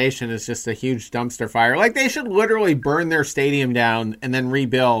organization is just a huge dumpster fire. Like they should literally burn their stadium down and then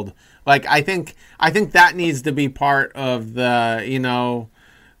rebuild. Like I think that needs to be part of the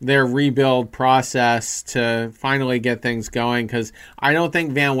their rebuild process to finally get things going, because I don't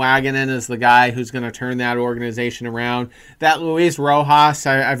think Van Wagenen is the guy who's going to turn that organization around. That Luis Rojas,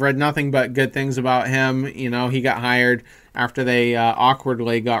 I've read nothing but good things about him. He got hired after they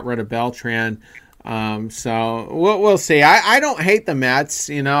awkwardly got rid of Beltran. So we'll see. I don't hate the Mets.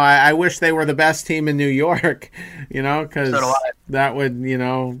 I wish they were the best team in New York, because that would,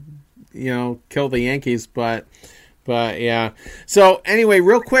 kill the Yankees. But yeah. So anyway,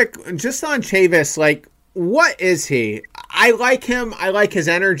 real quick, just on Chavis, like, what is he? I like him. I like his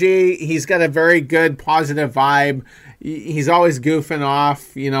energy. He's got a very good, positive vibe. He's always goofing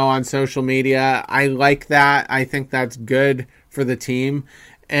off, on social media. I like that. I think that's good for the team.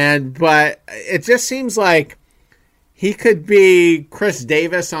 But it just seems like he could be Chris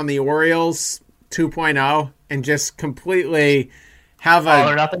Davis on the Orioles 2.0 and just completely have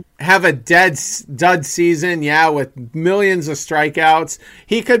a dud season, with millions of strikeouts.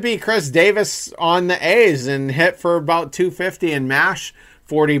 He could be Chris Davis on the A's and hit for about 250 and mash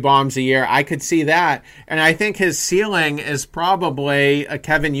 40 bombs a year. I could see that. And I think his ceiling is probably a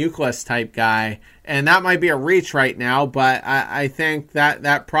Kevin Youkilis type guy. And that might be a reach right now, but I think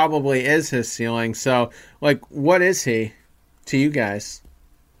that probably is his ceiling. So, like, what is he to you guys?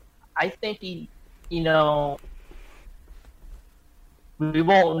 I think he, we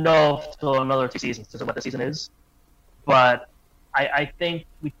won't know until another 2 seasons what the season is. But I think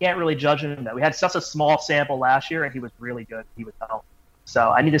we can't really judge him. We had such a small sample last year, and he was really good. He was healthy. So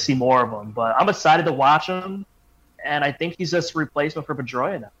I need to see more of him. But I'm excited to watch him, and I think he's just a replacement for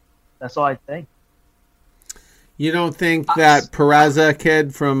Pedroia now. That's all I think. You don't think that Peraza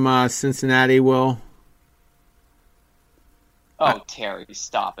kid from Cincinnati will? Oh, Terry,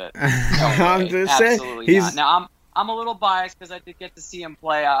 stop it! No I'm just saying. Absolutely not. Now I'm a little biased because I did get to see him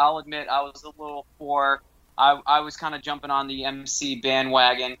play. I'll admit I was a little I was kind of jumping on the MC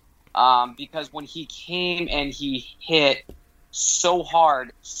bandwagon because when he came and he hit so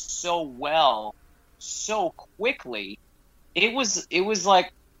hard, so well, so quickly, it was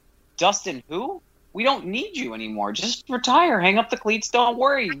like, Dustin, who? We don't need you anymore. Just retire. Hang up the cleats. Don't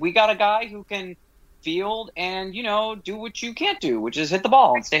worry. We got a guy who can field and, do what you can't do, which is hit the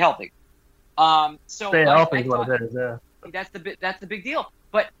ball and stay healthy. Stay healthy is what it is, yeah. That's the big deal.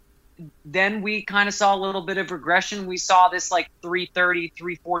 But then we kind of saw a little bit of regression. We saw this like 330,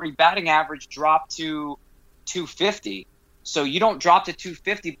 340 batting average drop to 250. So you don't drop to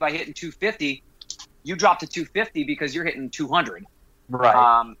 250 by hitting 250. You drop to 250 because you're hitting 200.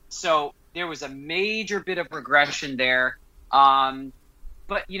 Right. So there was a major bit of regression there.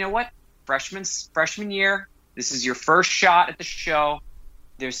 But you know what? Freshman year, this is your first shot at the show.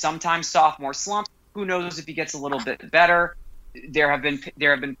 There's sometimes sophomore slump. Who knows if he gets a little bit better? There have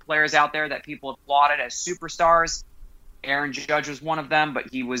been players out there that people have lauded as superstars. Aaron Judge was one of them, but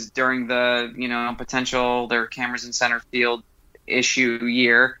he was during the potential their cameras in center field issue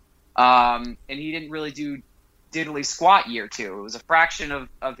year, and he didn't really do diddly squat year 2. It was a fraction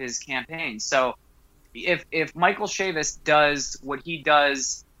of his campaign. So if Michael Chavis does what he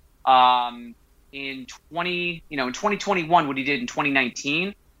does in 2021, what he did in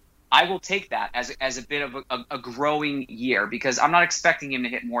 2019, I will take that as a bit of a growing year, because I'm not expecting him to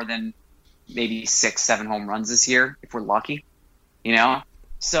hit more than maybe 6-7 home runs this year if we're lucky,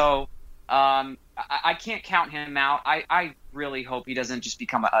 So I can't count him out. I really hope he doesn't just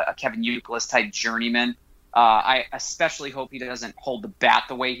become a Kevin Youkilis type journeyman. I especially hope he doesn't hold the bat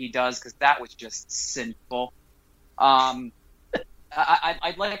the way he does, because that was just sinful.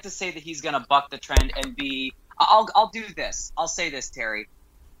 I'd like to say that he's going to buck the trend and be. I'll do this. I'll say this, Terry.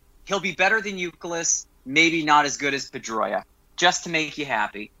 He'll be better than Youkilis, maybe not as good as Pedroia, just to make you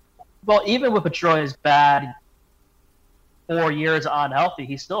happy. Well, even with Pedroia's bad 4 years unhealthy,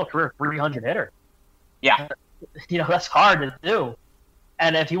 he's still a career 300 hitter. Yeah. That's hard to do.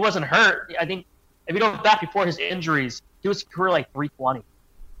 And if he wasn't hurt, I think if you don't back before his injuries, he was career like 320.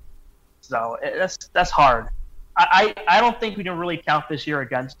 So that's hard. I don't think we can really count this year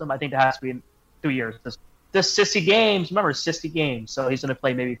against him. I think it has to be in 2 years. This sissy games, remember, sissy games. So he's going to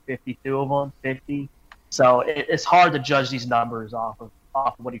play maybe 52 of them, 50. So it's hard to judge these numbers off of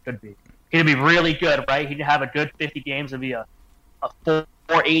what he could be. He could be really good, right? He could have a good 50 games and be a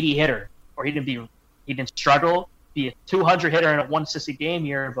 480 hitter, or he didn't struggle, be a 200 hitter in a one sissy game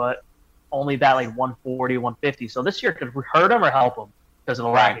year, but only that like 140, 150. So this year could hurt him or help him because of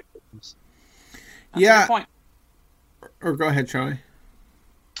the lack of games. That's a good point. Or go ahead, Charlie.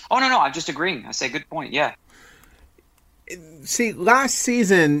 Oh, no, I'm just agreeing. I say good point, yeah. See, last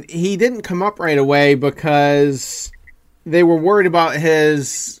season, he didn't come up right away because they were worried about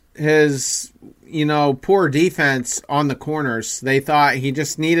his poor defense on the corners. They thought he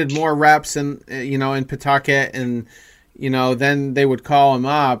just needed more reps in Pawtucket, and, then they would call him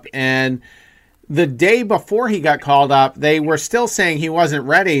up. And the day before he got called up, they were still saying he wasn't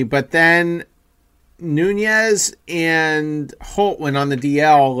ready, but then Nunez and Holt went on the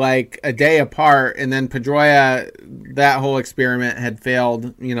DL like a day apart, and then Pedroia, that whole experiment had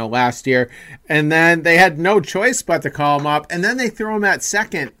failed, last year. And then they had no choice but to call him up, and then they threw him at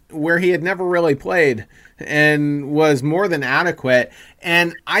second where he had never really played and was more than adequate.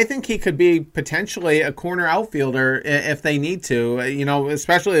 And I think he could be potentially a corner outfielder if they need to,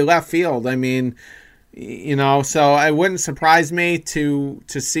 especially left field. I mean, so it wouldn't surprise me to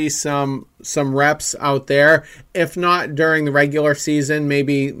see some reps out there, if not during the regular season,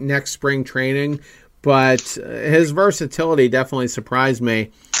 maybe next spring training. But his versatility definitely surprised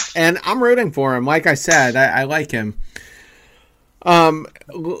me, and I'm rooting for him. Like I said, I like him. So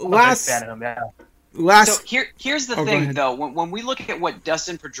here's the thing, though. When we look at what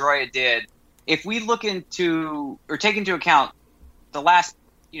Dustin Pedroia did, if we look into or take into account the last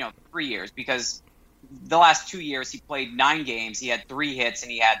 3 years, because the last 2 years he played 9 games, he had 3 hits,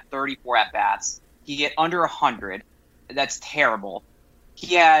 and he had 34 at bats. He hit under 100. That's terrible.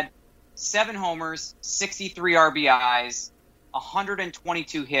 He had 7 homers, 63 RBIs,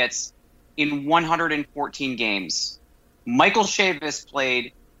 122 hits in 114 games. Michael Chavis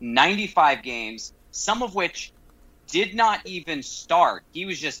played 95 games, some of which did not even start. He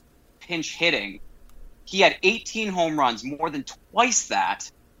was just pinch hitting. He had 18 home runs, more than twice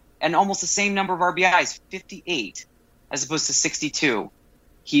that, and almost the same number of RBIs, 58, as opposed to 62.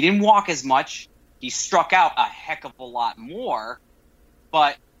 He didn't walk as much. He struck out a heck of a lot more.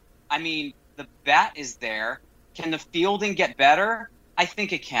 But, I mean, the bat is there. Can the fielding get better? I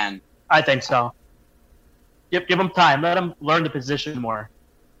think it can. I think so. Give him time. Let him learn the position more.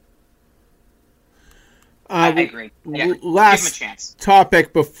 I agree. Yeah, last give him a chance.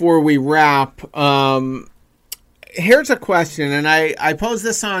 Topic before we wrap. Here's a question, and I posed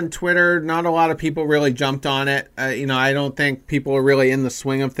this on Twitter. Not a lot of people really jumped on it. I don't think people are really in the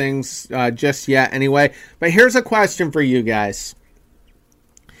swing of things just yet anyway. But here's a question for you guys.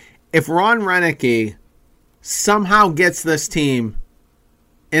 If Ron Roenicke somehow gets this team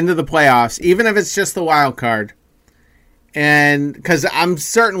into the playoffs, even if it's just the wild card, and because I'm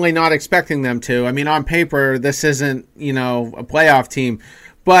certainly not expecting them to. I mean, on paper, this isn't, a playoff team.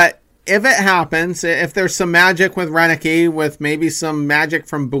 But if it happens, if there's some magic with Roenicke, with maybe some magic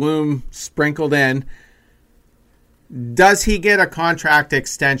from Bloom sprinkled in, does he get a contract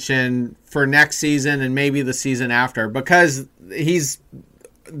extension for next season and maybe the season after? Because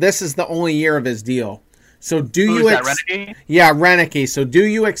this is the only year of his deal. So Roenicke? Yeah, Roenicke. So do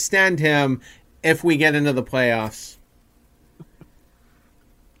you extend him if we get into the playoffs?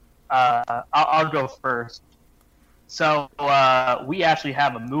 I'll go first. So we actually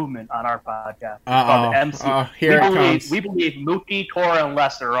have a movement on our podcast called the MC. We believe Mookie, Cora, and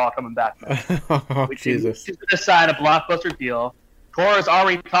Lester are all coming back now. Jesus. He's going to sign a blockbuster deal. Cora's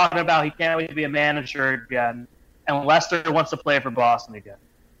already talking about he can't wait to be a manager again, and Lester wants to play for Boston again.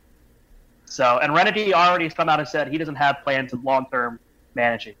 So, and Roenicke already come out and said he doesn't have plans of long-term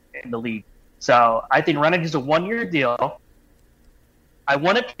managing in the league. So I think Roenicke's a one-year deal. I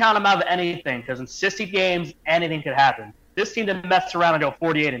wouldn't count him out of anything because in 60 games, anything could happen. This team didn't mess around and go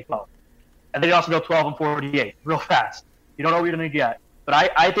 48-12. And they also go 12-48 real fast. You don't know what you're going to get.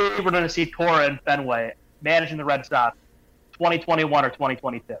 But I think we're going to see Cora and Fenway managing the Red Sox 2021 or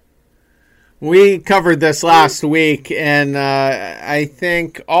 2022. We covered this last week, and I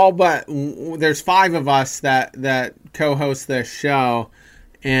think all but there's 5 of us that co-host this show,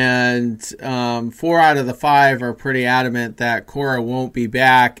 and 4 out of the 5 are pretty adamant that Cora won't be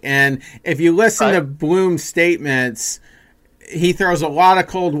back. And if you listen to Bloom's statements, he throws a lot of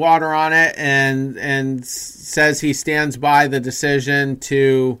cold water on it and says he stands by the decision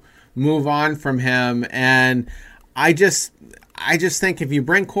to move on from him. And I just think if you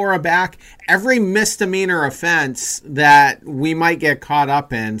bring Cora back, every misdemeanor offense that we might get caught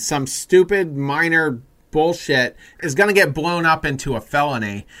up in, some stupid minor bullshit is going to get blown up into a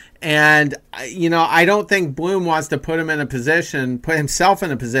felony. And, I don't think Bloom wants to put himself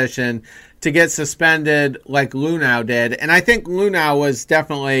in a position to get suspended like Luhnow did. And I think Luhnow was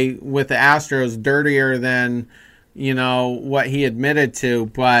definitely, with the Astros, dirtier than, what he admitted to.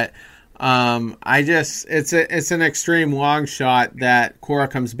 But it's an extreme long shot that Cora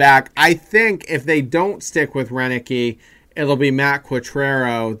comes back. I think if they don't stick with Roenicke, it'll be Matt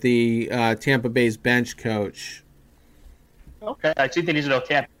Quatraro, the Tampa Bay's bench coach. Okay, I think he's going to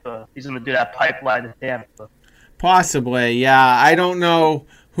Tampa. He's going to do that pipeline to Tampa. Possibly, yeah. I don't know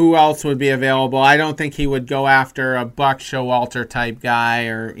who else would be available. I don't think he would go after a Buck Showalter type guy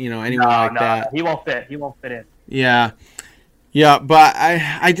or anyone like that. He won't fit. He won't fit in. Yeah, but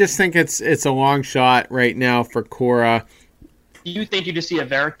I just think it's a long shot right now for Cora. Do you think you just see a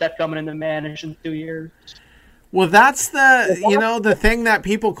Veritek coming in to manage in 2 years? Well, that's the thing that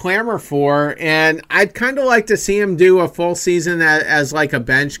people clamor for, and I'd kind of like to see him do a full season as like a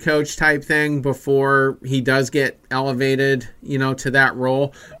bench coach type thing before he does get elevated, to that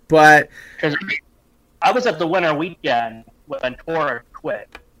role. But because I was at the winter weekend when Cora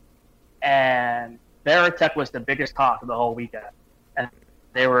quit, and Veritek was the biggest talk of the whole weekend, and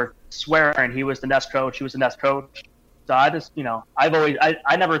they were swearing he was the next coach. He was the next coach. So I just,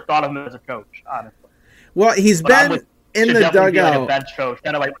 I never thought of him as a coach, honestly. Well, he's been in the dugout. Like a bench coach,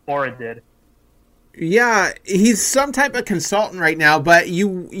 kind of like Cora did. Yeah, he's some type of consultant right now, but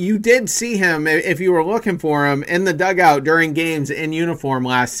you did see him, if you were looking for him, in the dugout during games in uniform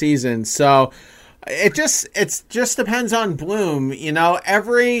last season. So it just depends on Bloom.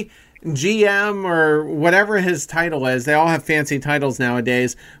 Every GM or whatever his title is, they all have fancy titles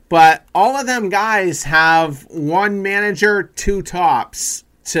nowadays, but all of them guys have one manager, two tops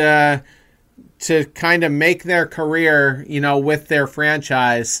to kind of make their career, with their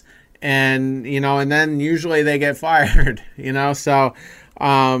franchise, and then usually they get fired, so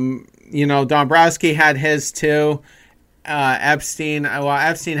Dombrowski had his too. Epstein had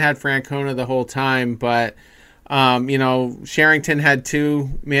Francona the whole time, but Sherrington had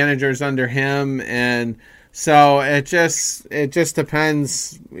two managers under him, and so it just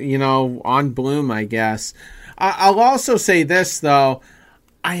depends, on Bloom, I guess. I'll also say this though.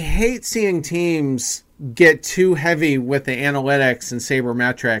 I hate seeing teams get too heavy with the analytics and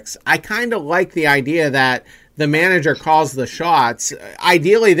sabermetrics. I kind of like the idea that the manager calls the shots.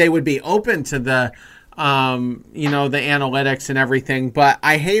 Ideally, they would be open to the, the analytics and everything, but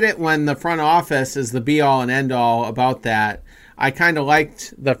I hate it when the front office is the be-all and end-all about that. I kind of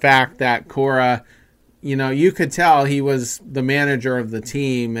liked the fact that Cora, you could tell he was the manager of the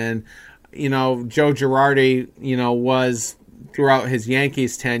team, and, Joe Girardi, was throughout his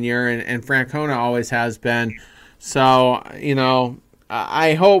Yankees tenure, and Francona always has been. So,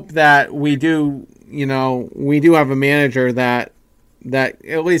 I hope that we do have a manager that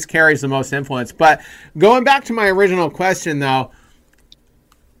at least carries the most influence. But going back to my original question, though,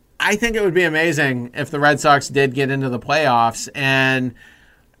 I think it would be amazing if the Red Sox did get into the playoffs, and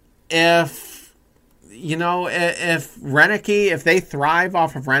if Roenicke, if they thrive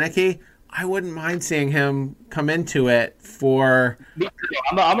off of Roenicke, I wouldn't mind seeing him come into it for...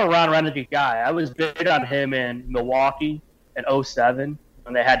 I'm a Ron Roenicke guy. I was big on him in Milwaukee in 2007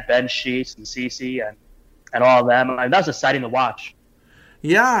 when they had Ben Sheets and CeCe and all of them. That was exciting to watch.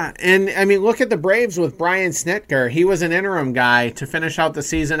 Yeah, and I mean, look at the Braves with Brian Snitker. He was an interim guy to finish out the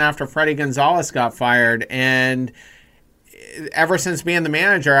season after Freddie Gonzalez got fired, and ever since being the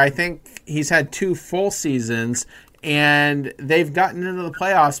manager, I think he's had 2 full seasons, and they've gotten into the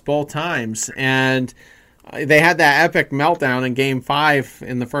playoffs both times. And they had that epic meltdown in Game 5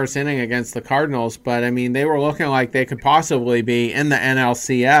 in the first inning against the Cardinals, but I mean, they were looking like they could possibly be in the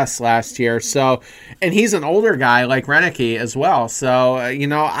NLCS last year. So, and he's an older guy like Roenicke as well. So,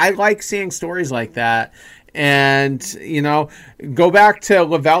 I like seeing stories like that. And, go back to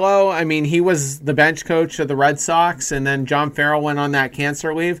Lovello. I mean, he was the bench coach of the Red Sox, and then John Farrell went on that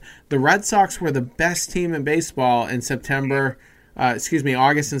cancer leave. The Red Sox were the best team in baseball in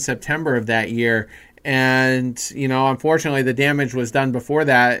August and September of that year. And, unfortunately the damage was done before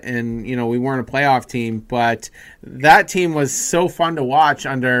that, and, we weren't a playoff team, but that team was so fun to watch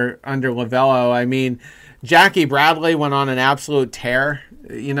under Lovello. I mean, Jackie Bradley went on an absolute tear,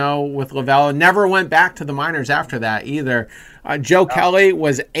 with Lovello. Never went back to the minors after that either. Joe Kelly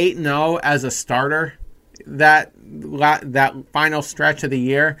was 8-0 as a starter that final stretch of the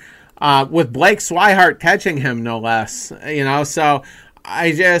year, with Blake Swihart catching him, no less. So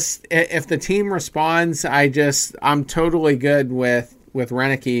if the team responds, I'm totally good with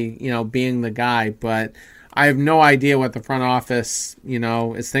Roenicke, being the guy, but I have no idea what the front office,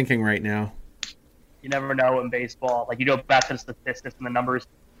 is thinking right now. You never know in baseball. Like, you go back to the statistics and the numbers,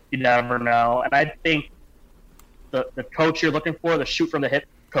 you never know. And I think the coach you're looking for, the shoot from the hip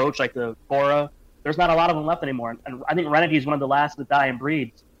coach, like the Cora, there's not a lot of them left anymore. And I think Roenicke is one of the last of the dying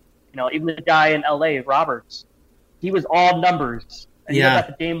breeds. You know, even the guy in L.A., Roberts, he was all numbers. And you look at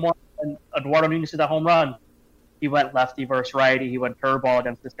the game one, and Eduardo Nunez did that home run. He went lefty versus righty. He went curveball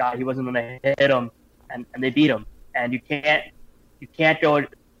against this guy. He wasn't going to hit him, and they beat him. And you can't go.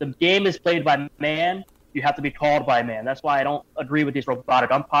 The game is played by man. You have to be called by man. That's why I don't agree with these robotic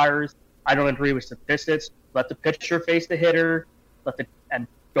umpires. I don't agree with statistics. Let the pitcher face the hitter. And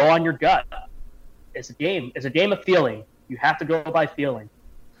go on your gut. It's a game. It's a game of feeling. You have to go by feeling.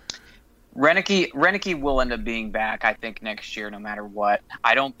 Roenicke will end up being back, I think, next year no matter what.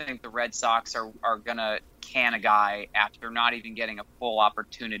 I don't think the Red Sox are going to can a guy after not even getting a full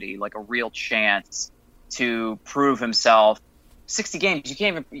opportunity, like a real chance to prove himself. 60 games, you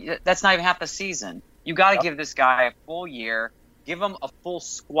can't even. That's not even half the season. You got to give this guy a full year, give him a full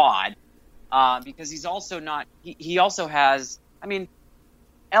squad, because he's also not. He also has. I mean,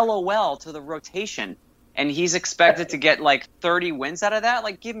 LOL to the rotation, and he's expected to get like 30 wins out of that.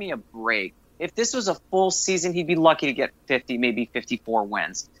 Like, give me a break. If this was a full season, he'd be lucky to get 50, maybe 54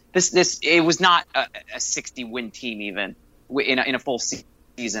 wins. It was not a 60-win team even in a full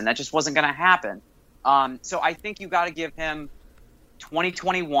season. That just wasn't going to happen. So I think you got to give him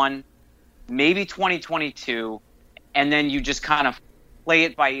 2021, maybe 2022, and then you just kind of play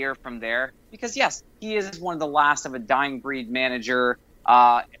it by ear from there. Because, yes, he is one of the last of a dying breed manager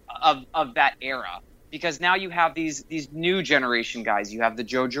of that era. Because now you have these new generation guys. You have the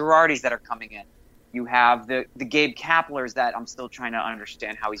Joe Girardis that are coming in. You have the Gabe Kaplers that I'm still trying to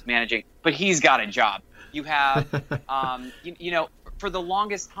understand how he's managing, but he's got a job. You have, for the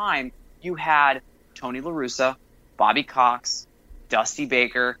longest time, you had Tony La Russa, Bobby Cox, Dusty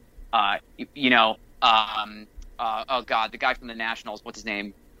Baker, the guy from the Nationals, what's his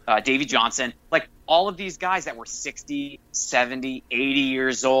name? Davey Johnson. Like, all of these guys that were 60, 70, 80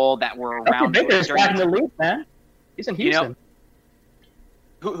 years old that were around. Baker's back in the league, man. He's in Houston.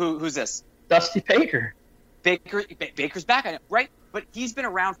 Who's this? Dusty Baker. Baker's back, right? But he's been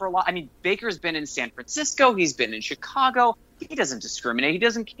around for a lot. I mean, Baker's been in San Francisco. He's been in Chicago. He doesn't discriminate. He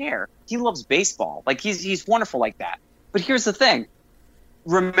doesn't care. He loves baseball. Like, he's wonderful like that. But here's the thing.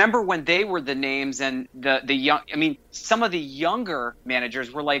 Remember when they were the names and the young – I mean, some of the younger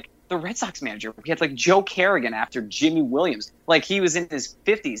managers were like the Red Sox manager. We had like Joe Kerrigan after Jimmy Williams. Like, he was in his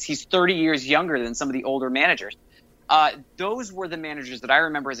 50s. He's 30 years younger than some of the older managers. Those were the managers that I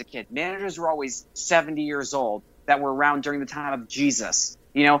remember as a kid. Managers were always 70 years old that were around during the time of Jesus.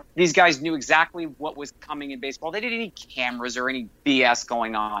 You know, these guys knew exactly what was coming in baseball. They didn't need cameras or any BS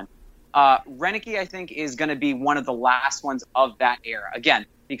going on. Roenicke, I think, is going to be one of the last ones of that era. Again,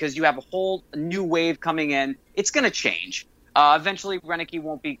 because you have a whole new wave coming in. It's going to change. Eventually, Roenicke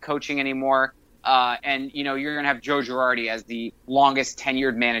won't be coaching anymore. And, you're going to have Joe Girardi as the longest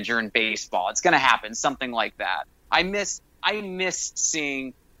tenured manager in baseball. It's going to happen, something like that. I miss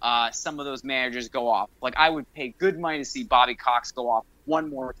seeing some of those managers go off. Like, I would pay good money to see Bobby Cox go off one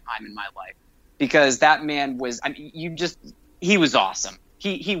more time in my life, because that man was, he was awesome.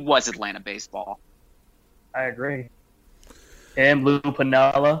 He was Atlanta baseball. I agree. And Lou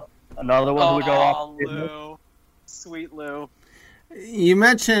Piniella, another one who would go off. Lou. Sweet Lou. You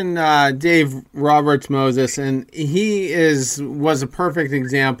mentioned Dave Roberts Moses, and he was a perfect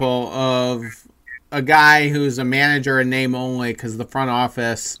example of a guy who's a manager in name only because the front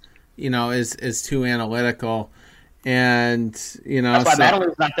office, is too analytical. And, That's why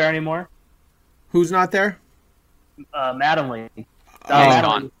Mattingly's not there anymore. Who's not there? Mattingly.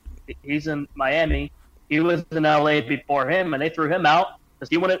 Gone. He's in Miami. He was in LA before him, and they threw him out because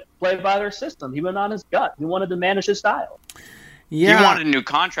he wanted to play by their system. He went on his gut. He wanted to manage his style. Yeah. He wanted a new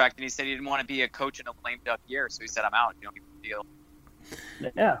contract, and he said he didn't want to be a coach in a lame duck year, so he said, I'm out. You don't give a deal.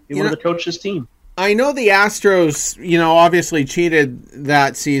 Yeah, he wanted to coach his team. I know the Astros, obviously cheated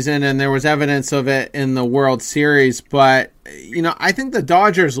that season, and there was evidence of it in the World Series. But, I think the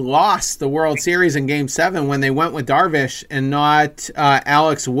Dodgers lost the World Series in Game 7 when they went with Darvish and not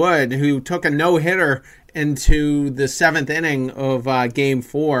Alex Wood, who took a no-hitter into the 7th inning of Game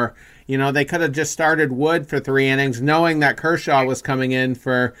 4. They could have just started Wood for 3 innings, knowing that Kershaw was coming in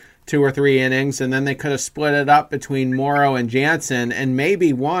for 2 or 3 innings, and then they could have split it up between Morrow and Jansen and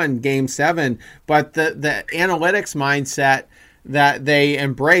maybe won Game 7. But the analytics mindset that they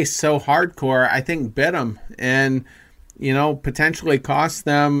embraced so hardcore, I think, bit them and, potentially cost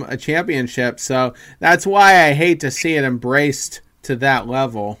them a championship. So that's why I hate to see it embraced to that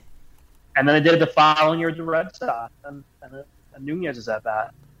level. And then they did it the following year with the Red Sox, and Nunez is at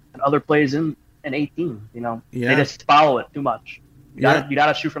bat, and other plays in and 18. You know, Yeah. they just follow it too much. You Yeah.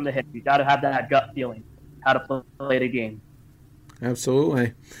 gotta shoot from the hip. You gotta have that gut feeling how to play the game.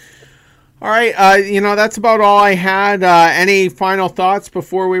 Absolutely. All right, that's about all I had. Any final thoughts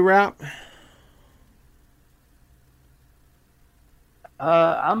before we wrap?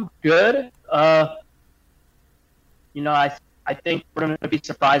 I'm good. I think we're going to be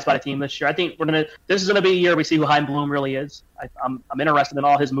surprised by the team this year. I think this is going to be a year we see who Heim Bloom really is. I'm interested in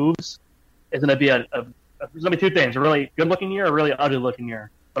all his moves. It's going to be there's going to be two things: a really good-looking year, a really ugly-looking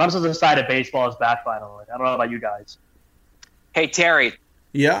year. But I'm just excited baseball is back finally. I don't know about you guys. Hey, Terry.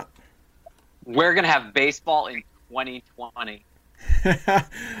 Yeah. We're going to have baseball in 2020.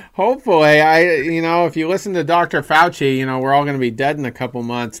 Hopefully, if you listen to Dr. Fauci, we're all going to be dead in a couple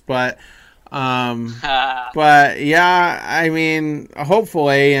months, but yeah, I mean,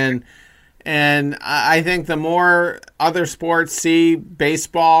 hopefully, and I think the more other sports see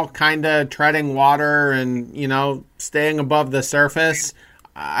baseball kind of treading water and, staying above the surface,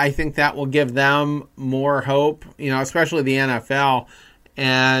 I think that will give them more hope, especially the NFL,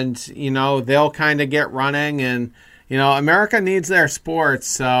 and, they'll kind of get running, and, America needs their sports,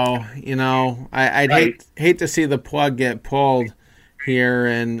 so, I'd hate to see the plug get pulled here,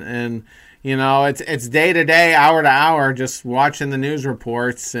 and it's day to day, hour to hour, just watching the news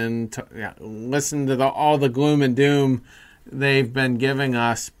reports and listen to all the gloom and doom they've been giving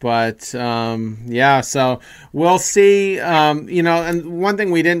us. But so we'll see. And one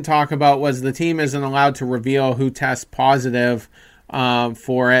thing we didn't talk about was the team isn't allowed to reveal who tests positive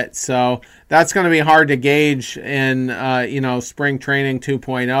for it. So that's going to be hard to gauge in spring training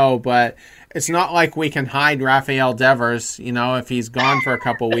 2.0, but it's not like we can hide Rafael Devers, if he's gone for a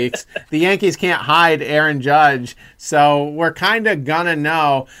couple weeks. The Yankees can't hide Aaron Judge, so we're kind of going to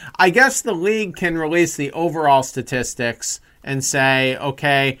know. I guess the league can release the overall statistics and say,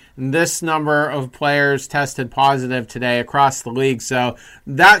 okay, this number of players tested positive today across the league, so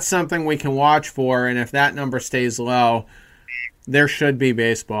that's something we can watch for, and if that number stays low, there should be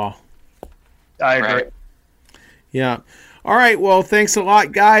baseball. I agree. Right. Yeah. All right, well, thanks a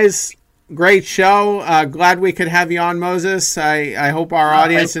lot, guys. Great show. Glad we could have you on, Moses. I hope our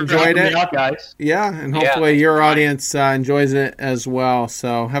audience enjoyed it. Out, guys. Yeah, and hopefully your audience enjoys it as well.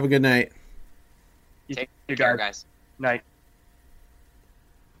 So have a good night. Take care, guys. Night.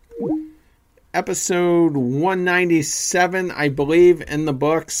 Episode 197, I believe, in the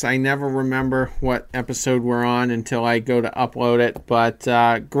books. I never remember what episode we're on until I go to upload it.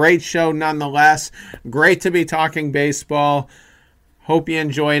 But great show nonetheless. Great to be talking baseball. Hope you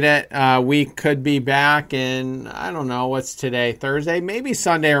enjoyed it. We could be back in, I don't know, what's today? Thursday? Maybe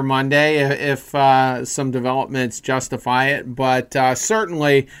Sunday or Monday if some developments justify it. But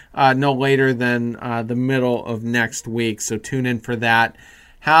certainly no later than the middle of next week. So tune in for that.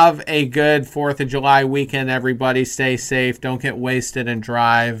 Have a good 4th of July weekend, everybody. Stay safe. Don't get wasted and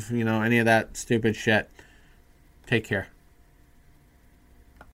drive, any of that stupid shit. Take care.